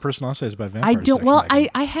have a lot of personal essays about vampire I don't. sex, Well, Megan.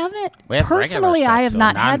 I haven't We have personally. regular I sex, have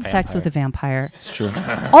not so had sex non-vampire. with a vampire. It's true.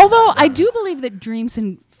 Although I do believe that dreams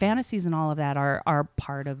and fantasies and all of that are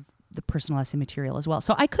part of the personal essay material as well.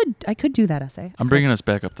 So I could do that essay. I'm bringing us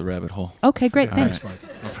back up the rabbit hole. Okay, great. All Thanks.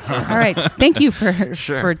 All right. Thank you for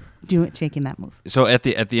Sure. taking that move. So at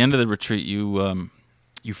the end of the retreat, you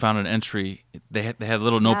found an entry. They had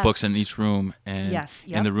little notebooks in Yes. each room, and Yes,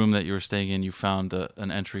 in yep. the room that you were staying in, you found an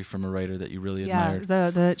entry from a writer that you really Yeah,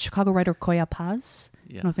 admired. the Chicago writer Koya Paz. I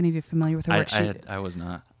Yeah. don't know if any of you are familiar with her work. I was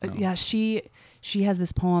not. No. Yeah, she has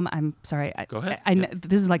this poem. I'm sorry. Go ahead. I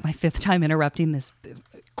this is like my 5th time interrupting this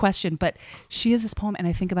question, but she has this poem, and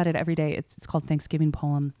I think about it every day. It's called Thanksgiving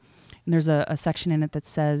Poem, and there's a section in it that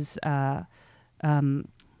says, "The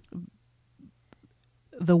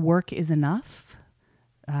work is enough.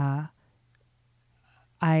 I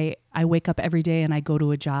wake up every day and I go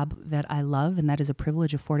to a job that I love, and that is a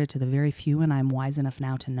privilege afforded to the very few, and I'm wise enough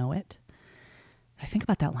now to know it." I think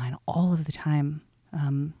about that line all of the time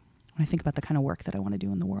when I think about the kind of work that I want to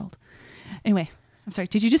do in the world. Anyway, I'm sorry.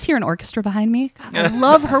 Did you just hear an orchestra behind me? God, I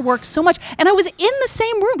love her work so much. And I was in the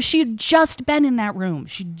same room. She had just been in that room.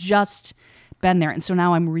 She'd just been there. And so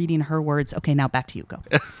now I'm reading her words. Okay, now back to you. Go.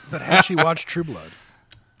 But has she watched True Blood?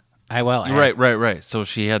 I will. Right. So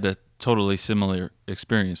she had a totally similar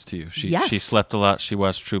experience to you. She Yes. she slept a lot. She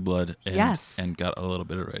watched True Blood. And, Yes. and got a little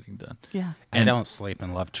bit of writing done. Yeah. I don't sleep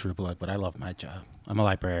and love True Blood, but I love my job. I'm a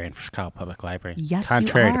librarian for Chicago Public Library. Yes, you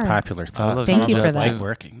Contrary to are. popular thought, love Thank I you for just that. like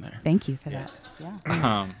working there. Thank you for that.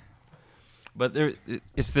 Yeah. But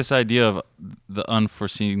it's this idea of the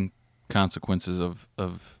unforeseen consequences of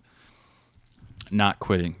not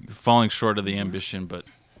quitting, falling short of the ambition, but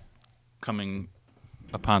coming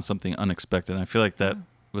upon something unexpected. And I feel like that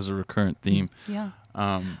was a recurrent theme. Yeah.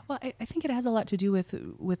 Well, I think it has a lot to do with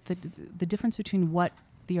the difference between what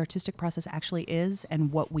the artistic process actually is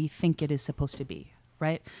and what we think it is supposed to be,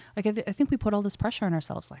 right? Like I think we put all this pressure on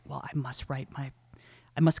ourselves, like, well, I must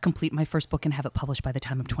complete my first book and have it published by the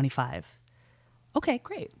time I'm 25. Okay,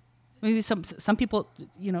 great. Maybe some people,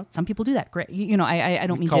 some people do that. Great. I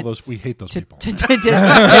don't mean We hate those people. to deter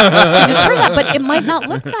that, but it might not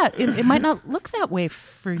look that it might not look that way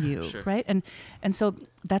for you, Sure. right? And so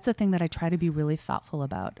that's the thing that I try to be really thoughtful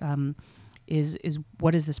about. Is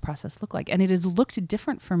what does this process look like? And it has looked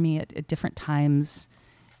different for me at different times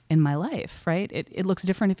in my life, right? It looks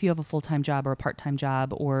different if you have a full-time job or a part-time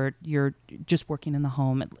job, or you're just working in the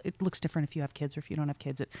home. It looks different if you have kids or if you don't have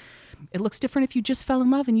kids. It looks different if you just fell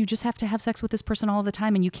in love and you just have to have sex with this person all the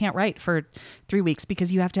time and you can't write for 3 weeks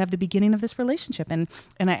because you have to have the beginning of this relationship. And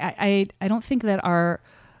I don't think that at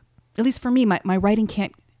least for me, my writing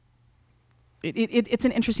can't. It's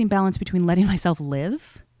an interesting balance between letting myself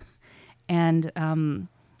live and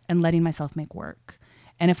letting myself make work.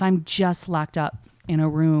 And if I'm just locked up in a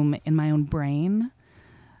room in my own brain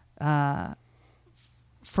for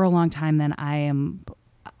a long time, then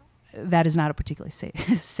that is not a particularly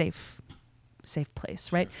safe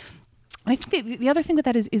place, right? And I think the other thing with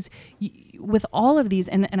that is with all of these,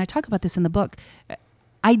 and I talk about this in the book,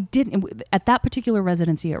 I didn't, at that particular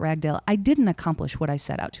residency at Ragdale, I didn't accomplish what I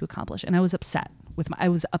set out to accomplish. And I was upset with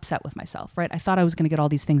myself, right? I thought I was going to get all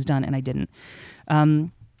these things done and I didn't.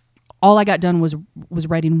 All I got done was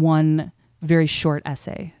writing one very short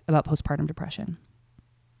essay about postpartum depression.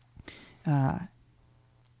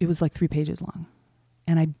 It was like 3 pages long.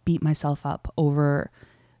 And I beat myself up over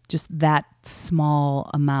just that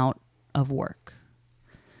small amount of work.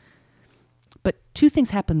 But two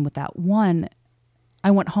things happened with that. One,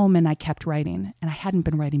 I went home and I kept writing, and I hadn't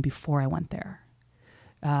been writing before I went there.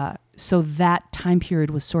 So that time period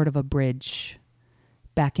was sort of a bridge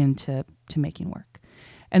back into making work.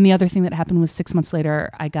 And the other thing that happened was 6 months later,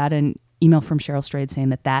 I got an email from Cheryl Strayed saying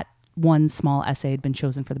that one small essay had been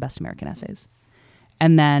chosen for the Best American Essays.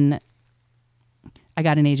 And then I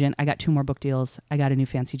got an agent. I got 2 more book deals. I got a new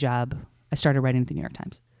fancy job. I started writing at the New York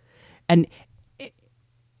Times. And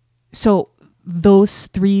so those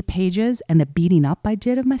 3 pages and the beating up I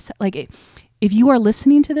did of myself, like if you are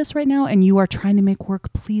listening to this right now and you are trying to make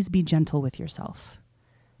work, please be gentle with yourself.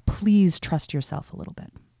 Please trust yourself a little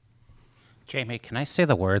bit. Jamie, can I say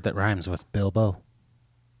the word that rhymes with Bilbo?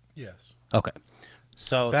 Yes. Okay.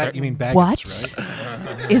 So You mean Baggins, What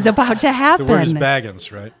right? is about to happen? The word is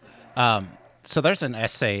Baggins, right? So there's an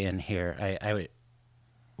essay in here.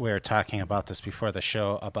 We were talking about this before the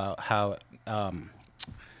show about how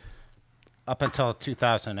up until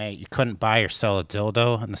 2008 you couldn't buy or sell a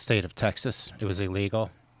dildo in the state of Texas. It was illegal.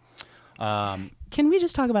 Can we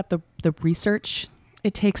just talk about the research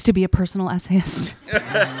it takes to be a personal essayist?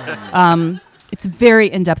 It's very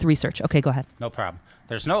in-depth research. Okay, go ahead. No problem.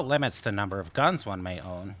 There's no limits to the number of guns one may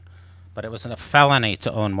own, but it was a felony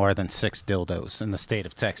to own more than 6 dildos in the state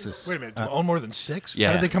of Texas. Wait a minute. Own more than 6? Yeah.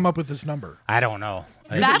 How did they come up with this number? I don't know.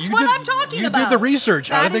 That's you what did- I'm talking you about. did the research.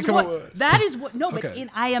 How That did they is come what- up with- That is what. No, but Okay.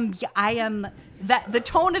 I am. That the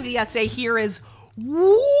tone of the essay here is,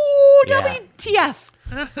 woo, Yeah. WTF.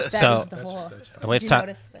 That So- is the whole. We've Did you talked.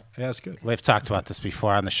 notice that? Yeah, that's good. We've talked about this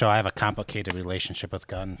before on the show. I have a complicated relationship with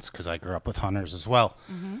guns because I grew up with hunters as well.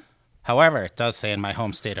 Mm-hmm. However, it does say in my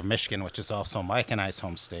home state of Michigan, which is also Mike and I's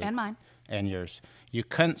home state. And mine. And yours. You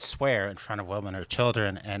couldn't swear in front of women or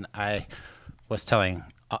children. And I was telling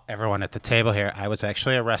everyone at the table here, I was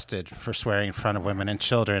actually arrested for swearing in front of women and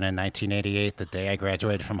children in 1988, the day I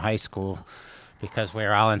graduated from high school, because we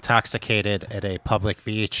were all intoxicated at a public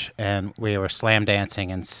beach and we were slam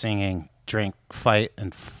dancing and singing Drink, Fight,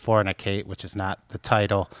 and Fornicate, which is not the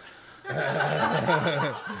title,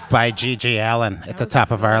 by G.G. Allen at the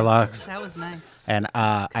top of our lungs. That was nice. And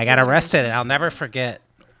I got arrested, and I'll never forget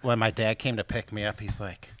when my dad came to pick me up. He's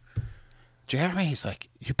like, Jeremy, he's like,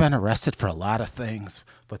 you've been arrested for a lot of things,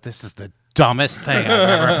 but this is the dumbest thing I've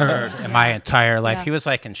ever heard in my entire life. Yeah. He was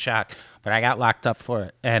like in shock, but I got locked up for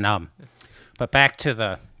it. And but back to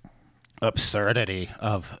the absurdity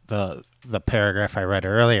of the paragraph I read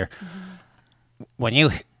earlier. When you,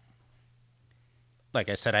 like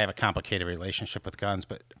I said, I have a complicated relationship with guns,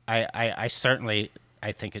 but I certainly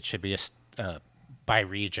think it should be by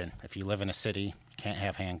region. If you live in a city, you can't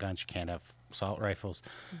have handguns, you can't have assault rifles.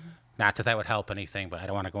 Not that would help anything, but I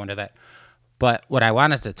don't want to go into that. But what I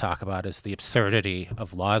wanted to talk about is the absurdity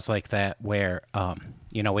of laws like that where,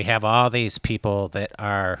 we have all these people that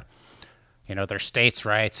are, they're states'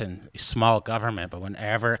 rights and small government, but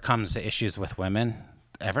whenever it comes to issues with women,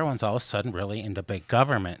 everyone's all of a sudden really into big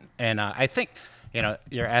government. And I think,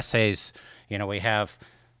 your essays,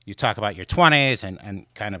 you talk about your 20s and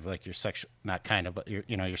kind of like your sexual, not kind of, but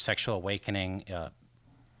your sexual awakening,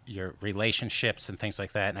 your relationships and things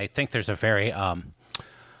like that. And I think there's a very,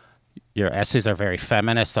 your essays are very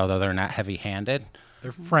feminist, although they're not heavy-handed.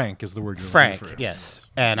 They're frank is the word you're Frank, looking for. yes.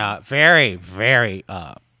 And very, very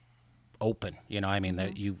open.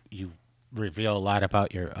 That you reveal a lot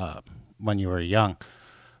about your when you were young.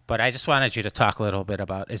 But I just wanted you to talk a little bit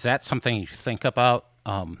about, is that something you think about?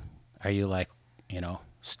 Are you like,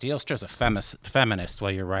 Steelstra's a feminist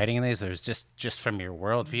while you're writing these, or is just from your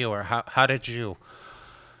worldview, or how did you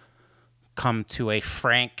come to a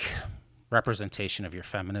frank representation of your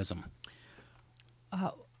feminism?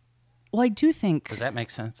 Well, I do think. Does that make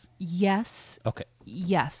sense? Yes. Okay.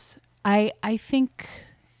 Yes. I think.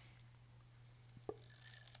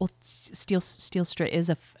 Well, Steelstra is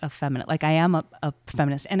a feminist. Like I am a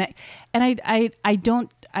feminist, and I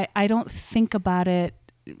don't think about it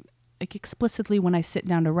like explicitly when I sit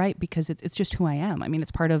down to write, because it's just who I am. I mean,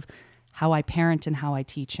 it's part of how I parent and how I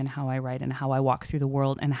teach and how I write and how I walk through the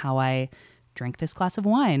world and how I drink this glass of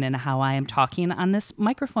wine and how I am talking on this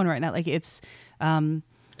microphone right now. Like it's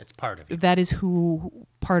part of you. That is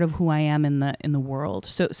part of who I am in the world.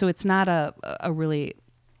 So it's not a really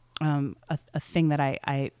a thing that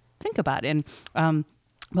I think about. And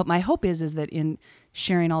but my hope is that in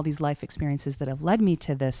sharing all these life experiences that have led me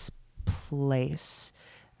to this place,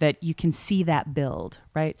 that you can see that build,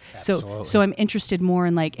 right? Absolutely. So I'm interested more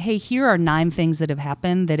in like, hey, here are 9 things that have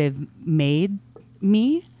happened that have made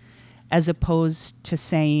me, as opposed to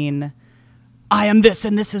saying, I am this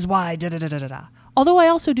and this is why, da da da da da da. Although I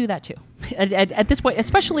also do that too. at this point,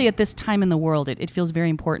 especially at this time in the world, it feels very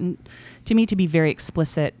important to me to be very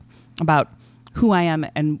explicit about who I am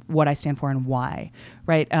and what I stand for and why,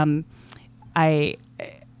 right? So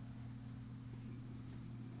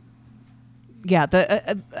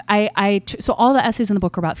all the essays in the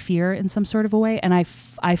book are about fear in some sort of a way, and I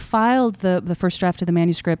filed the first draft of the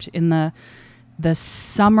manuscript in the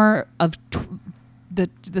summer of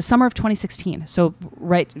the summer of 2016. So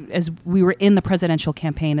right as we were in the presidential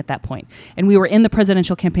campaign at that point, and we were in the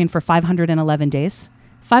presidential campaign for 511 days.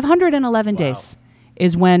 511 days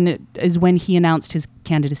is when he announced his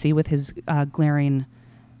candidacy with his glaring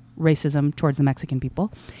racism towards the Mexican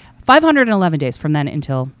people. 511 days from then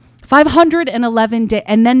until 511 days,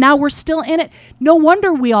 and then now we're still in it. No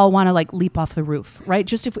wonder we all want to like leap off the roof, right?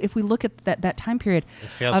 Just if we look at that time period, it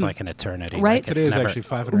feels like an eternity, right? Like Today is actually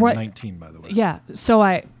 519, by the way. Yeah.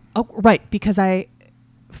 So because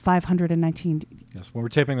 519. Yes, when we're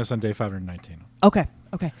taping this on day 519. Okay.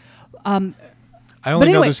 I only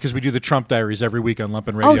know anyway- this because we do the Trump Diaries every week on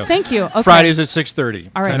Lumpen Radio. Oh, thank you. Okay. Fridays at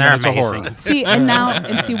 6:30. All right. And They're that's a amazing. horror.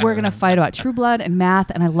 See, we're gonna fight about True Blood and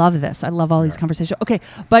math, and I love this. I love all these conversations. Okay,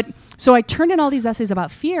 but so I turned in all these essays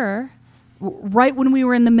about fear right when we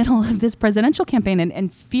were in the middle of this presidential campaign,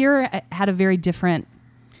 and fear had a very different,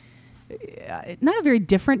 not a very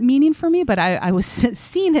different meaning for me, but I was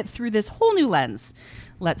seeing it through this whole new lens,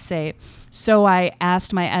 let's say. So I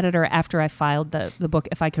asked my editor after I filed the book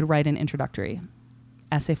if I could write an introductory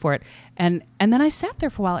essay for it. And then I sat there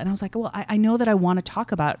for a while and I was like, well, I know that I want to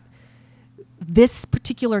talk about this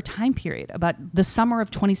particular time period, about the summer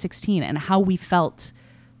of 2016 and how we felt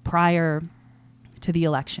prior to the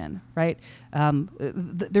election, right?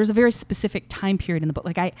 There's a very specific time period in the book.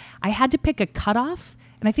 Like I had to pick a cutoff,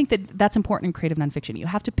 and I think that's important in creative nonfiction. You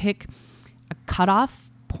have to pick a cutoff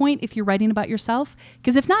point if you're writing about yourself,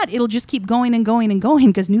 because if not, it'll just keep going and going and going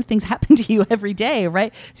because new things happen to you every day,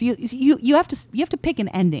 right? So you have to pick an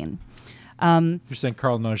ending. You're saying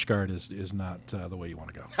Carl Noshgard is not the way you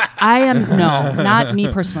want to go. I am not me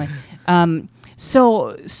personally.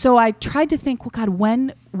 So I tried to think, well, God,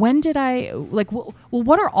 when did I like? Well,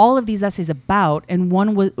 what are all of these essays about? And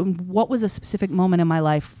what was a specific moment in my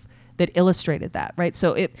life that illustrated that, right?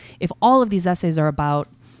 So if all of these essays are about,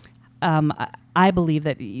 I believe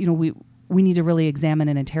that we need to really examine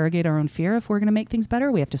and interrogate our own fear if we're going to make things better.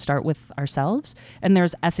 We have to start with ourselves. And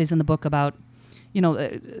there's essays in the book about,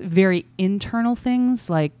 very internal things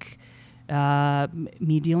like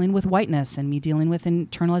me dealing with whiteness and me dealing with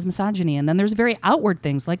internalized misogyny. And then there's very outward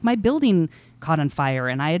things like my building caught on fire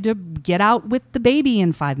and I had to get out with the baby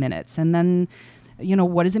in 5 minutes. And then,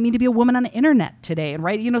 what does it mean to be a woman on the internet today? And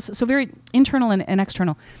right, so very internal and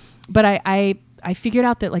external. But I figured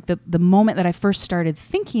out that like the moment that I first started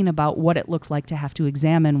thinking about what it looked like to have to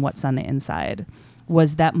examine what's on the inside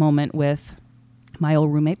was that moment with my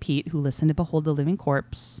old roommate Pete, who listened to Behold the Living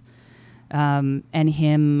Corpse, and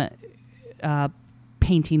him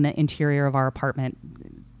painting the interior of our apartment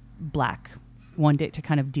black one day to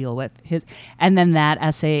kind of deal with his. And then that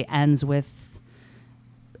essay ends with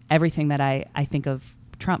everything that I think of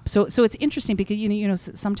Trump. So it's interesting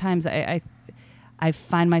because sometimes I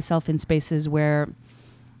find myself in spaces where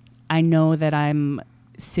I know that I'm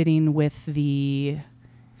sitting with the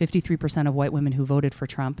 53% of white women who voted for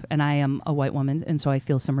Trump, and I am a white woman, and so I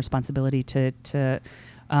feel some responsibility to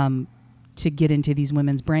get into these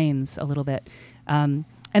women's brains a little bit. And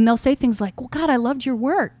they'll say things like, "Well, God, I loved your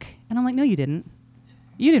work," and I'm like, "No, you didn't.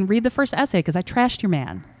 You didn't read the first essay because I trashed your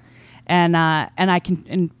man." And I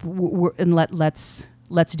can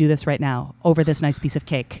let's do this right now over this nice piece of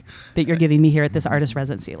cake that you're giving me here at this artist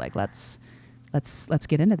residency. Like, let's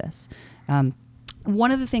get into this.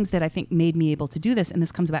 One of the things that I think made me able to do this, and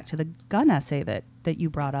this comes back to the gun essay that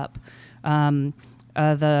you brought up,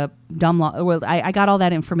 the dumb law. Well, I got all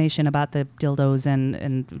that information about the dildos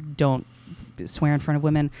and don't swear in front of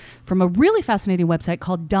women from a really fascinating website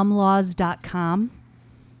called dumblaws.com.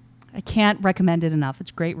 I can't recommend it enough.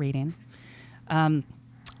 It's great reading.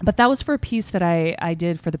 But that was for a piece that I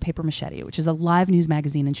did for the Paper Machete, which is a live news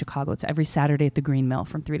magazine in Chicago. It's every Saturday at the Green Mill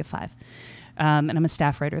from 3 to 5. And I'm a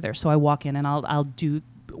staff writer there. So I walk in and I'll do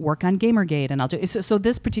work on Gamergate. And so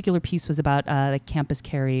this particular piece was about the campus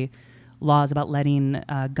carry laws about letting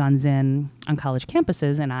guns in on college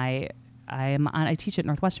campuses. And I teach at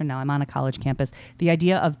Northwestern now. I'm on a college campus. The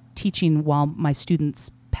idea of teaching while my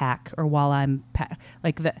students pack or while I'm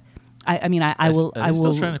like the. I will. Are they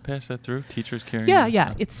still trying to pass that through? Teachers carrying?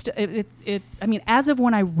 Yeah. It's. I mean, as of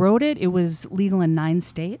when I wrote it, it was legal in 9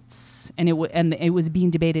 states, and it was being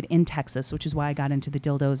debated in Texas, which is why I got into the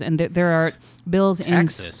dildos. And there are bills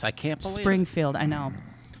Texas, I can't believe Springfield. I know.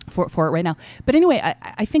 for it right now. But anyway,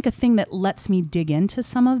 I think a thing that lets me dig into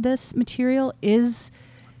some of this material is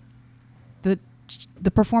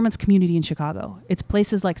the performance community in Chicago. It's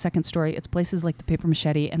places like Second Story, it's places like the Paper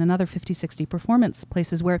Machete, and another 50-60 performance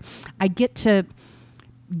places where I get to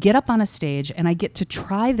get up on a stage and I get to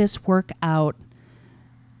try this work out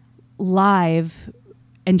live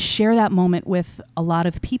and share that moment with a lot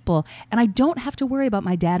of people. And I don't have to worry about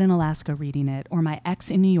my dad in Alaska reading it, or my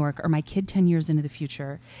ex in New York, or my kid 10 years into the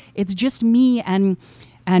future. It's just me and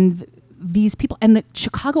these people. And the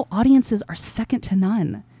Chicago audiences are second to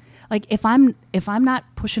none. Like if I'm not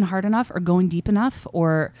pushing hard enough or going deep enough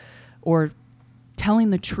or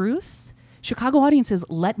telling the truth, Chicago audiences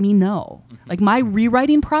let me know. Like my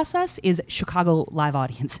rewriting process is Chicago live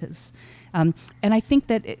audiences. And I think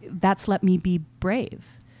that that's let me be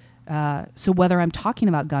brave. So whether I'm talking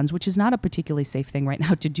about guns, which is not a particularly safe thing right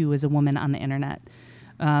now to do as a woman on the internet,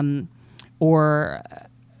 or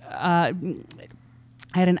I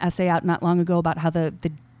had an essay out not long ago about how the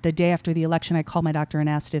day after the election, I called my doctor and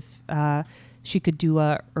asked if she could do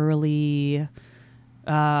a early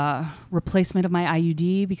replacement of my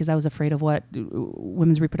IUD because I was afraid of what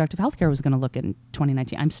women's reproductive health care was going to look in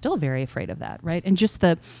 2019. I'm still very afraid of that, right? And just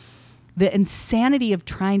the insanity of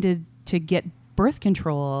trying to get birth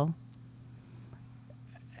control.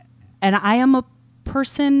 And I am a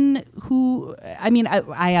person who,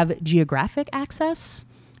 I have geographic access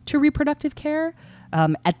to reproductive care.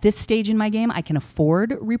 At this stage in my game, I can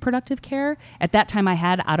afford reproductive care. At that time, I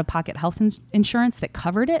had out-of-pocket health insurance that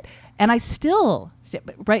covered it. And I still,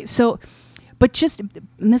 right? So, but just,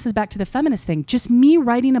 and this is back to the feminist thing, just me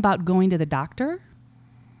writing about going to the doctor.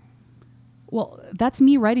 Well, that's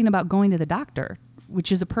me writing about going to the doctor,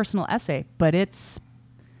 which is a personal essay, but it's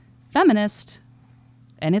feminist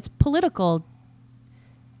and it's political.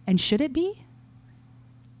 And should it be?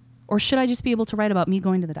 Or should I just be able to write about me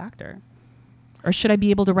going to the doctor? Or should I be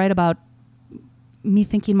able to write about me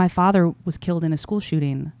thinking my father was killed in a school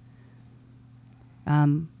shooting?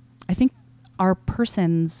 I think our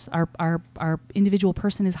individual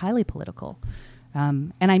person is highly political.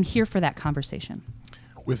 And I'm here for that conversation.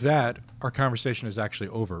 With that, our conversation is actually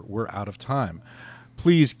over. We're out of time.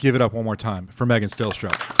 Please give it up one more time for Megan Stielstra.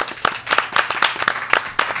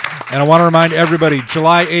 And I want to remind everybody,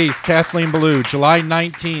 July 8th, Kathleen Ballou, July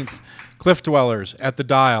 19th, Cliff Dwellers at the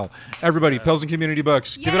Dial. Everybody, Pilsen Community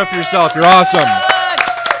Books, give it up for yourself. You're awesome.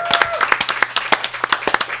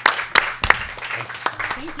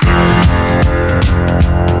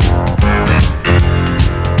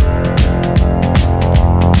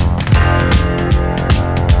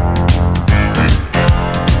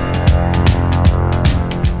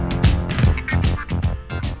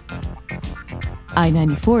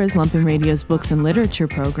 I-94 is Lumpen Radio's books and literature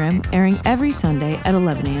program, airing every Sunday at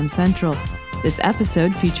 11 a.m. Central. This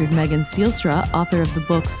episode featured Megan Stielstra, author of the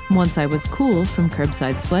books Once I Was Cool from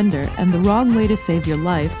Curbside Splendor and The Wrong Way to Save Your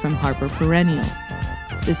Life from Harper Perennial.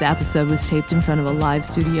 This episode was taped in front of a live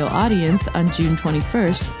studio audience on June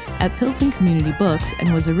 21st at Pilsen Community Books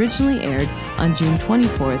and was originally aired on June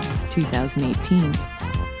 24th, 2018.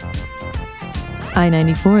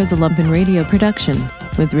 I-94 is a Lumpen Radio production,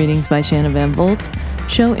 with readings by Shanna Van Volt,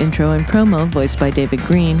 show intro and promo voiced by David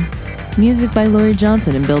Green, music by Laurie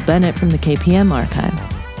Johnson and Bill Bennett from the KPM archive.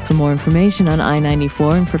 For more information on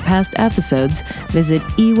I-94 and for past episodes, visit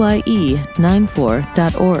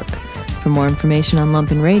EYE94.org. For more information on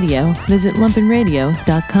Lumpen Radio, visit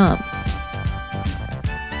lumpenradio.com.